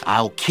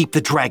 I'll keep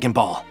the Dragon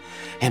Ball,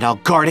 and I'll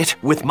guard it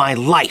with my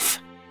life.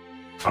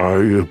 I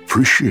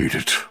appreciate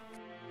it.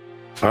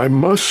 I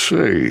must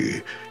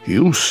say,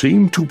 you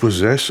seem to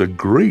possess a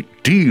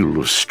great deal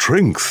of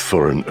strength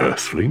for an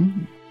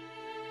Earthling.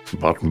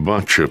 But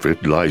much of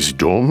it lies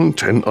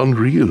dormant and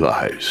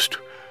unrealized.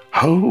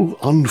 How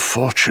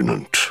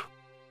unfortunate.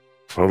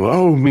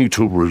 Allow me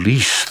to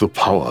release the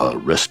power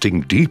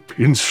resting deep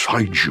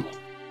inside you.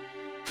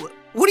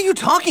 What are you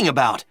talking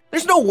about?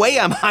 There's no way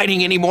I'm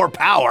hiding any more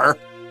power.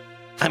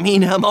 I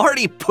mean, I'm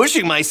already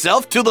pushing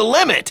myself to the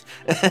limit.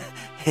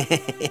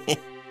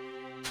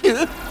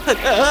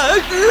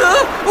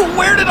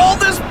 Where did all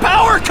this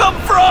power come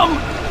from?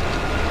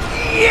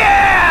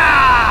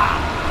 Yeah!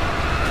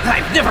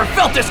 I've never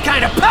felt this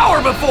kind of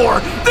power before!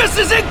 This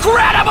is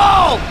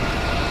incredible!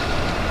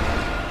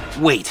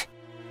 Wait.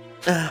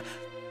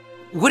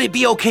 Would it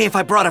be okay if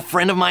I brought a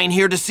friend of mine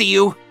here to see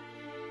you?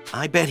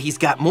 I bet he's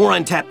got more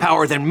untapped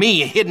power than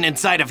me hidden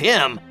inside of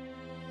him.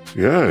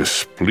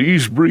 Yes,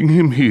 please bring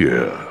him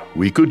here.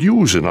 We could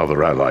use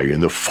another ally in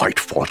the fight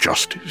for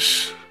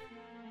justice.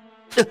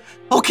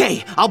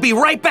 Okay, I'll be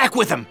right back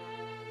with him.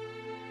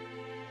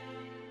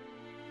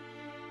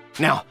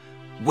 Now,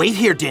 wait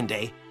here,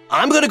 Dende.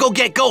 I'm gonna go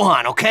get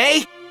Gohan,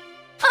 okay?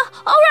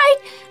 All right.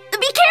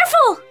 Be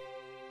careful!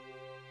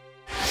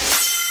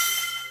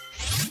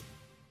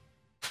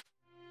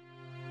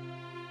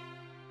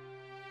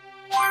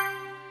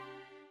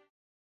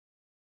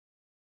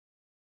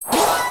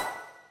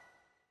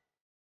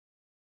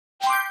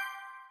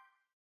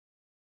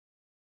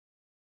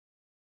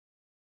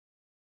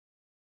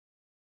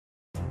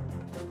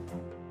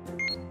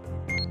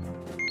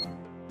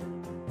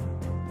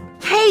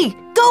 Hey,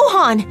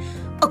 Gohan!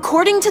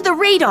 According to the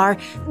radar,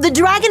 the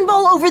Dragon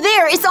Ball over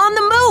there is on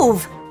the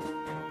move!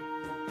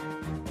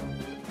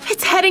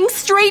 It's heading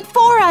straight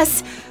for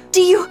us!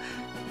 Do you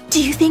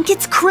think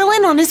it's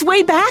Krillin on his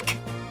way back?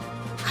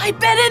 I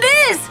bet it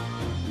is!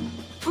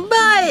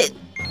 But,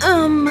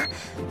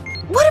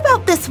 what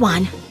about this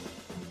one?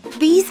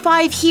 These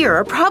 5 here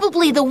are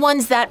probably the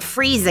ones that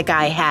Frieza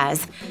guy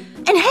has.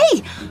 And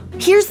hey,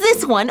 here's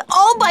this one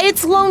all by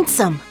its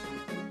lonesome.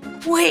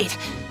 Wait,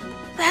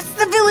 that's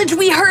the village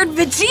we heard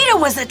Vegeta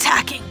was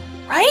attacking,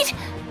 right?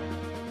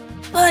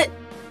 But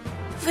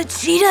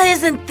Vegeta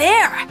isn't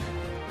there.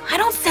 I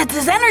don't sense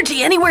his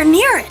energy anywhere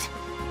near it.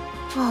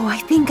 Oh, I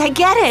think I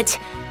get it.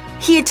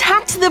 He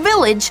attacked the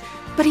village,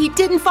 but he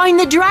didn't find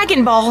the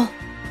Dragon Ball.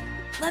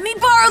 Let me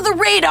borrow the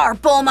radar,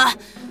 Bulma.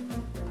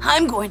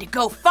 I'm going to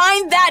go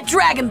find that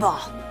Dragon Ball.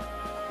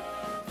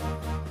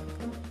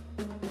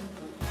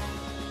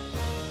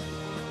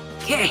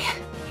 Okay,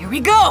 here we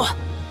go.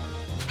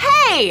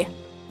 Hey!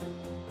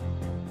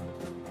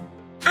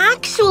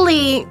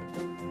 Actually...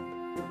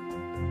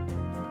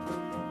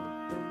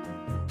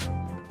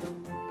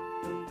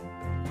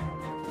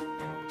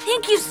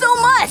 Thank you so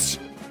much!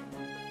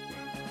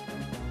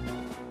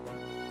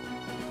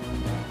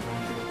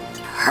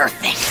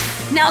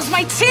 Perfect! Now's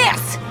my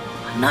chance!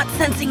 I'm not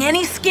sensing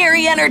any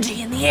scary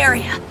energy in the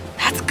area.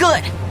 That's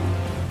good.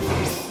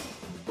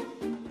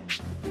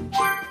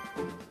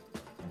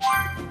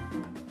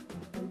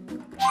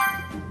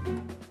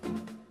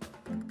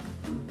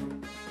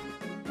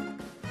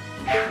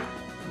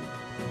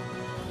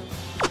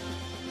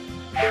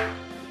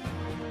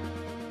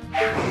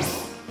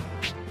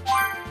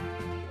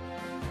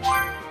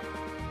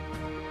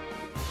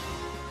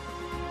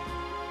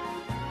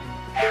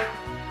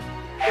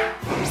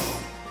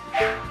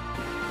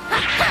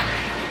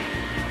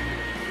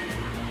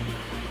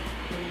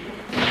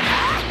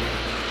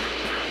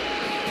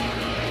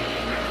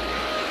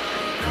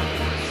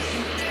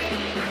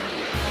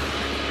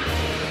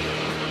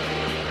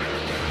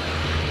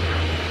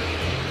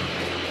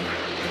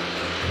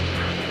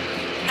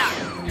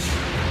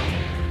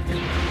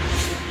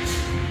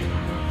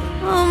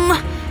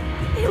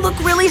 They look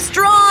really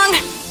strong.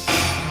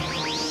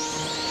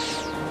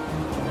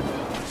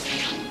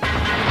 I'm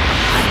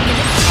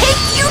gonna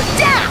take you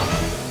down.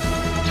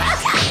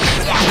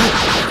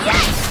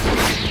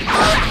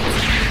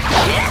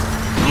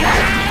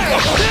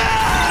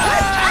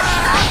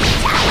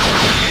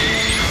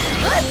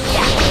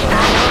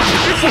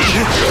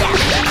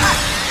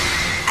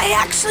 I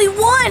actually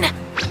won.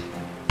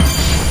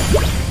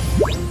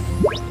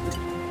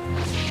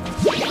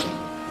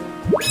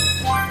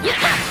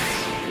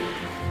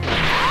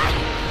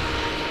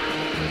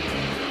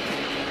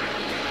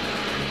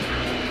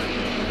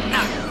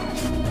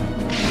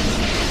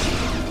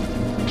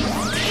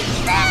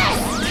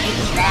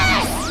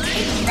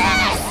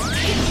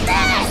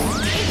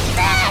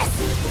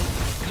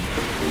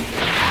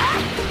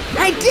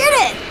 I did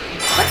it!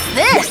 What's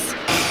this?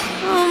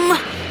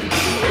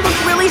 You look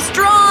really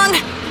strong.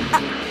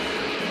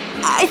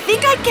 I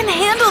think I can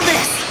handle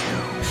this.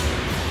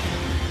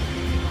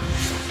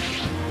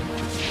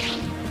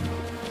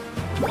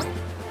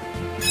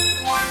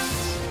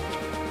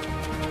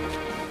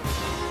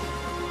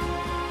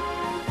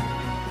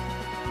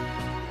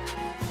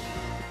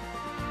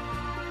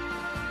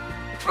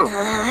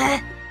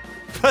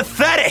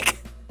 Pathetic!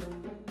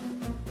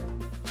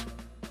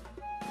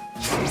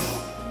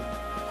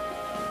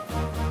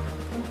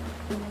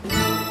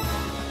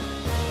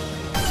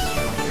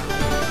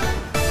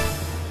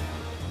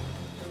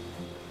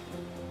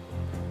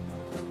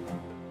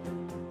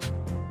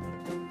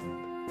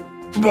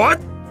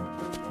 What?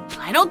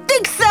 I don't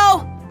think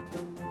so!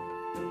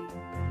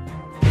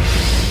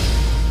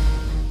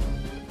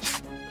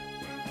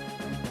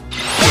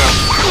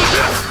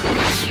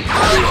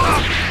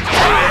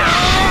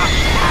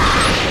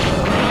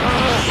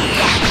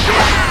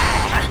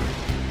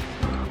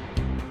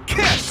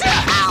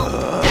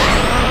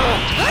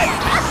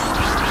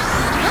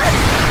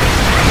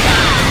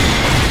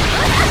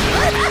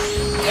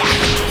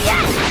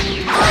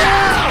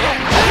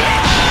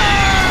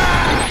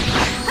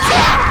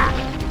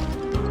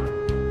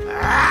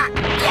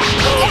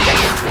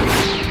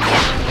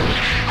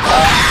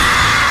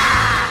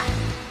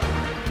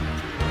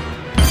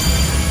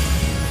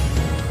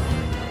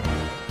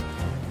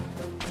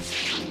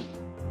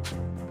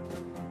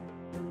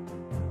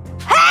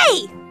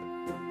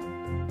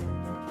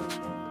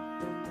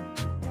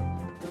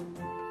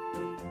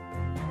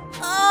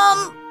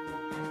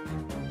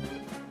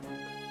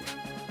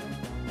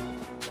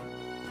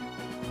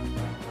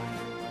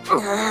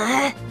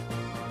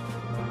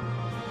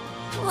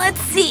 Let's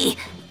see.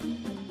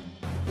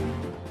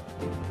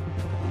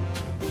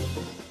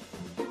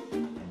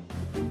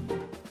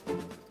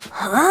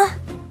 Huh?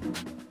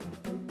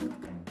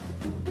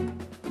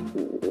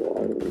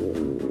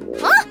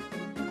 Huh?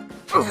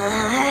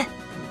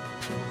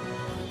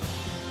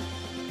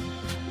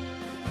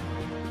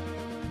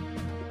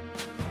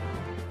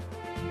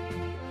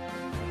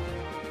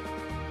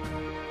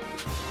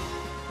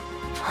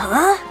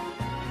 Huh?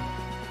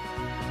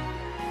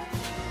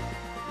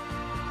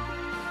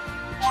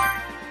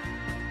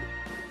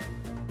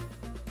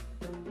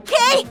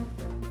 Okay.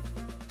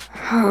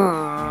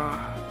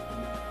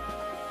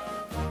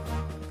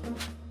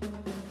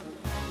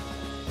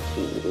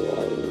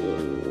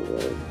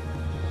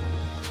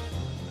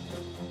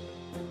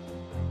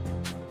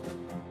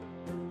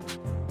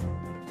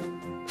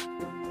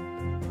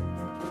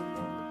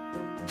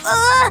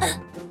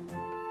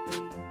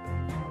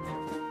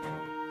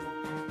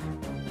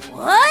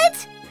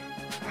 What?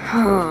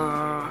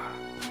 Huh?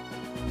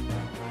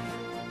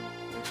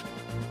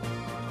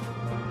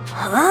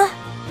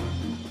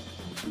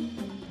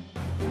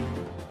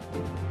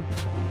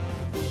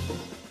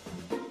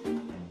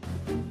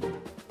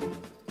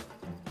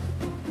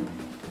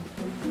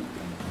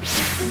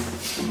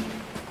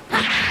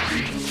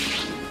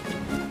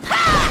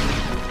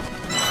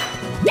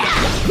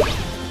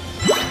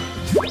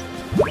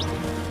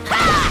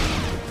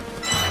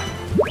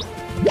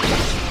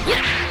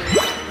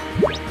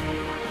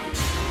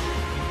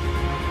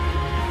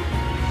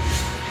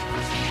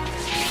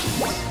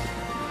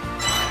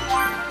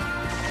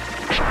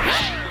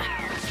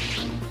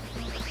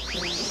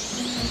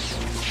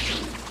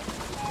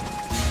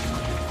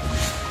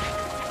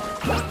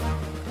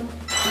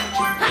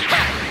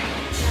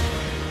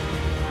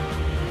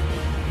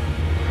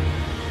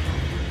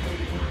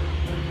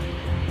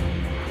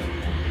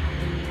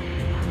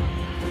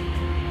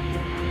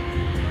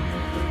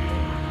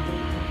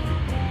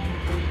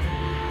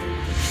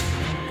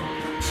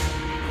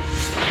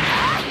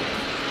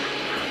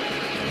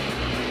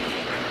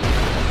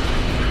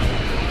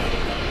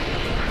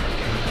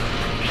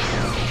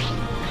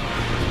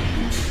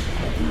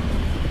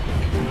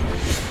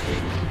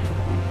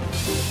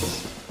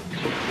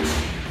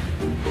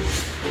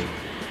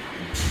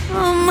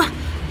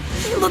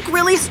 You look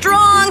really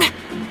strong. I'm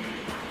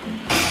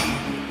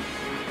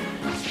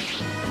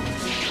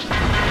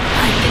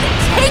gonna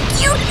take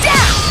you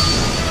down.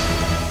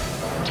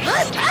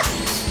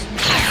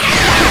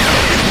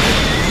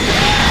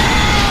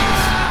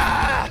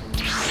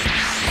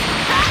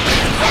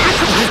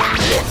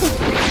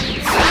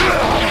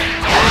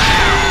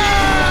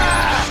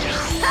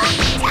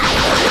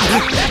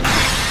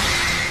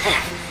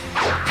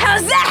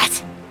 How's that?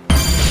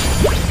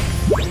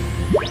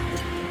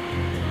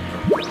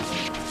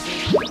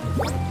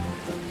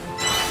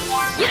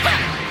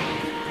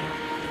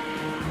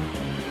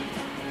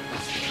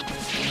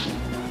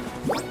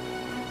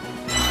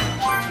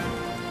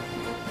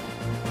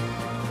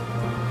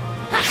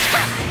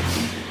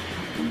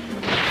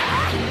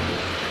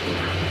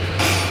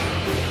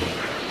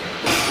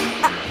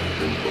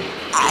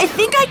 I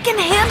think I can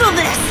handle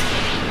this.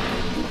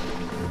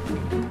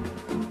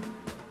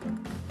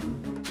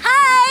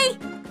 Hi!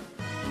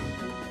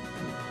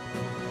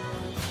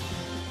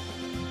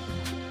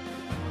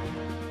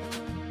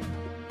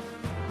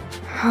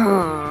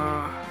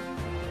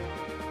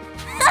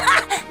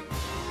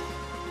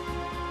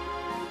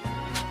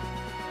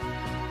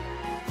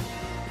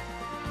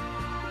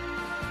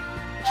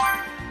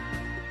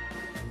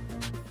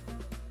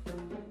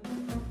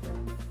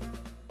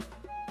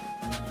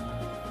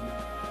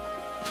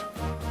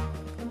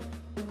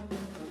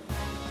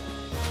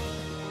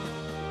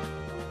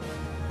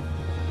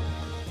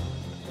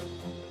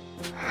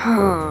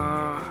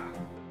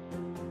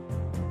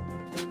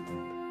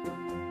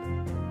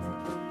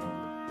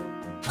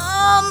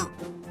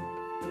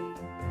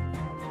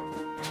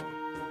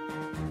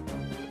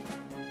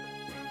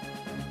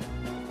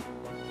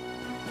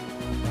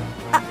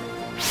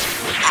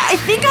 I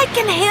think I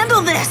can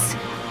handle this.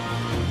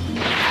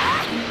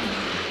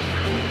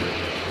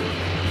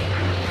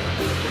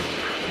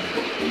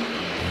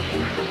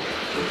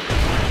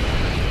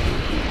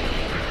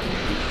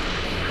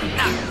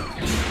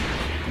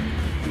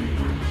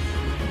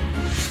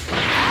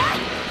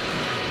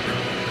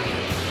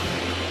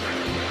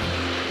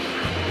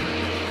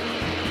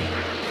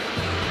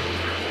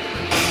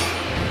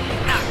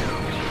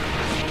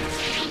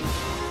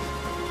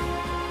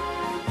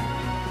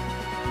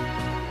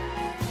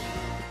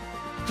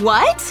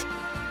 What?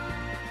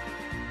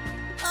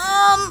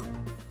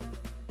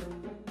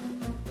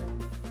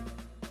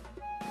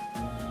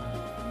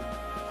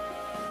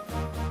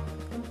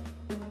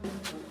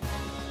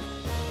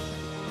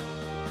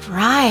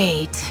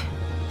 Right.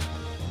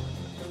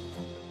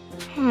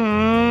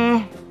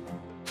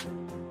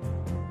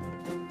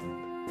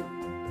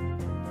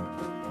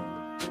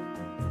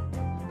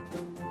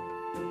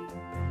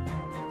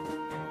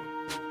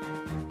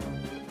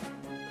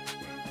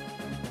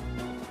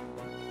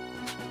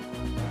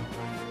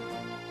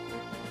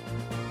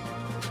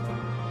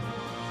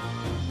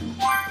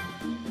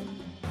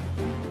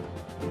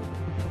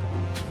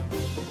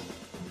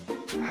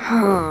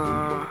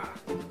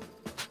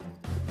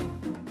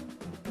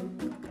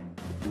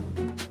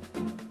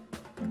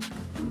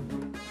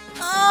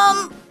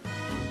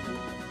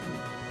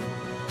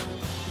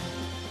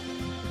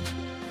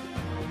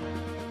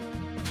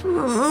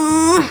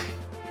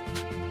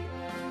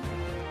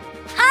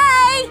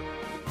 Hi!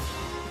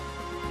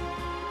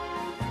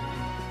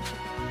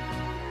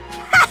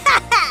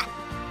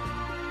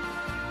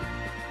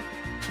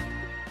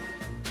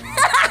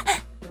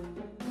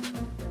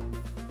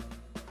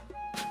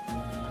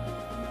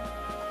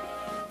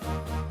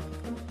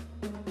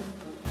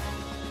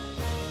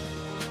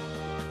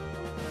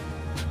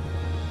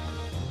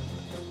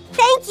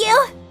 Thank you!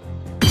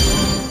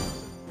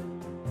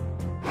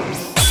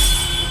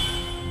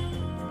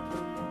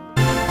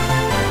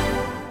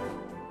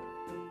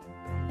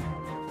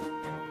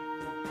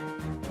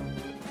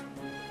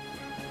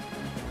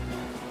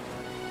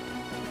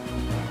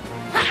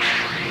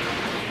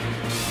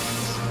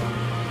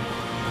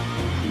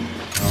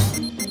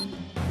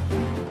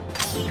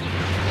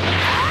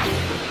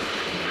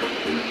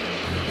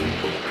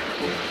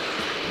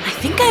 I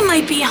think I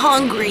might be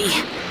hungry.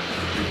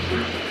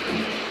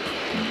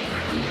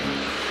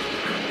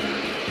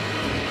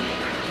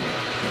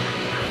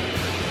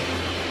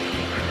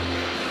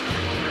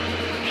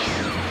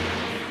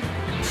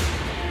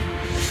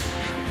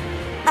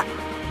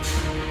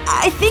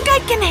 I think I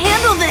can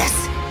handle this.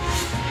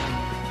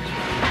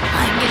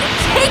 I'm gonna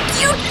take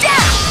you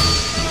down!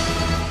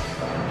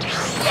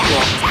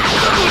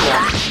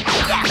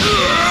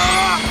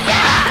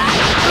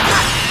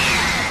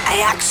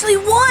 I actually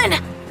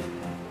won!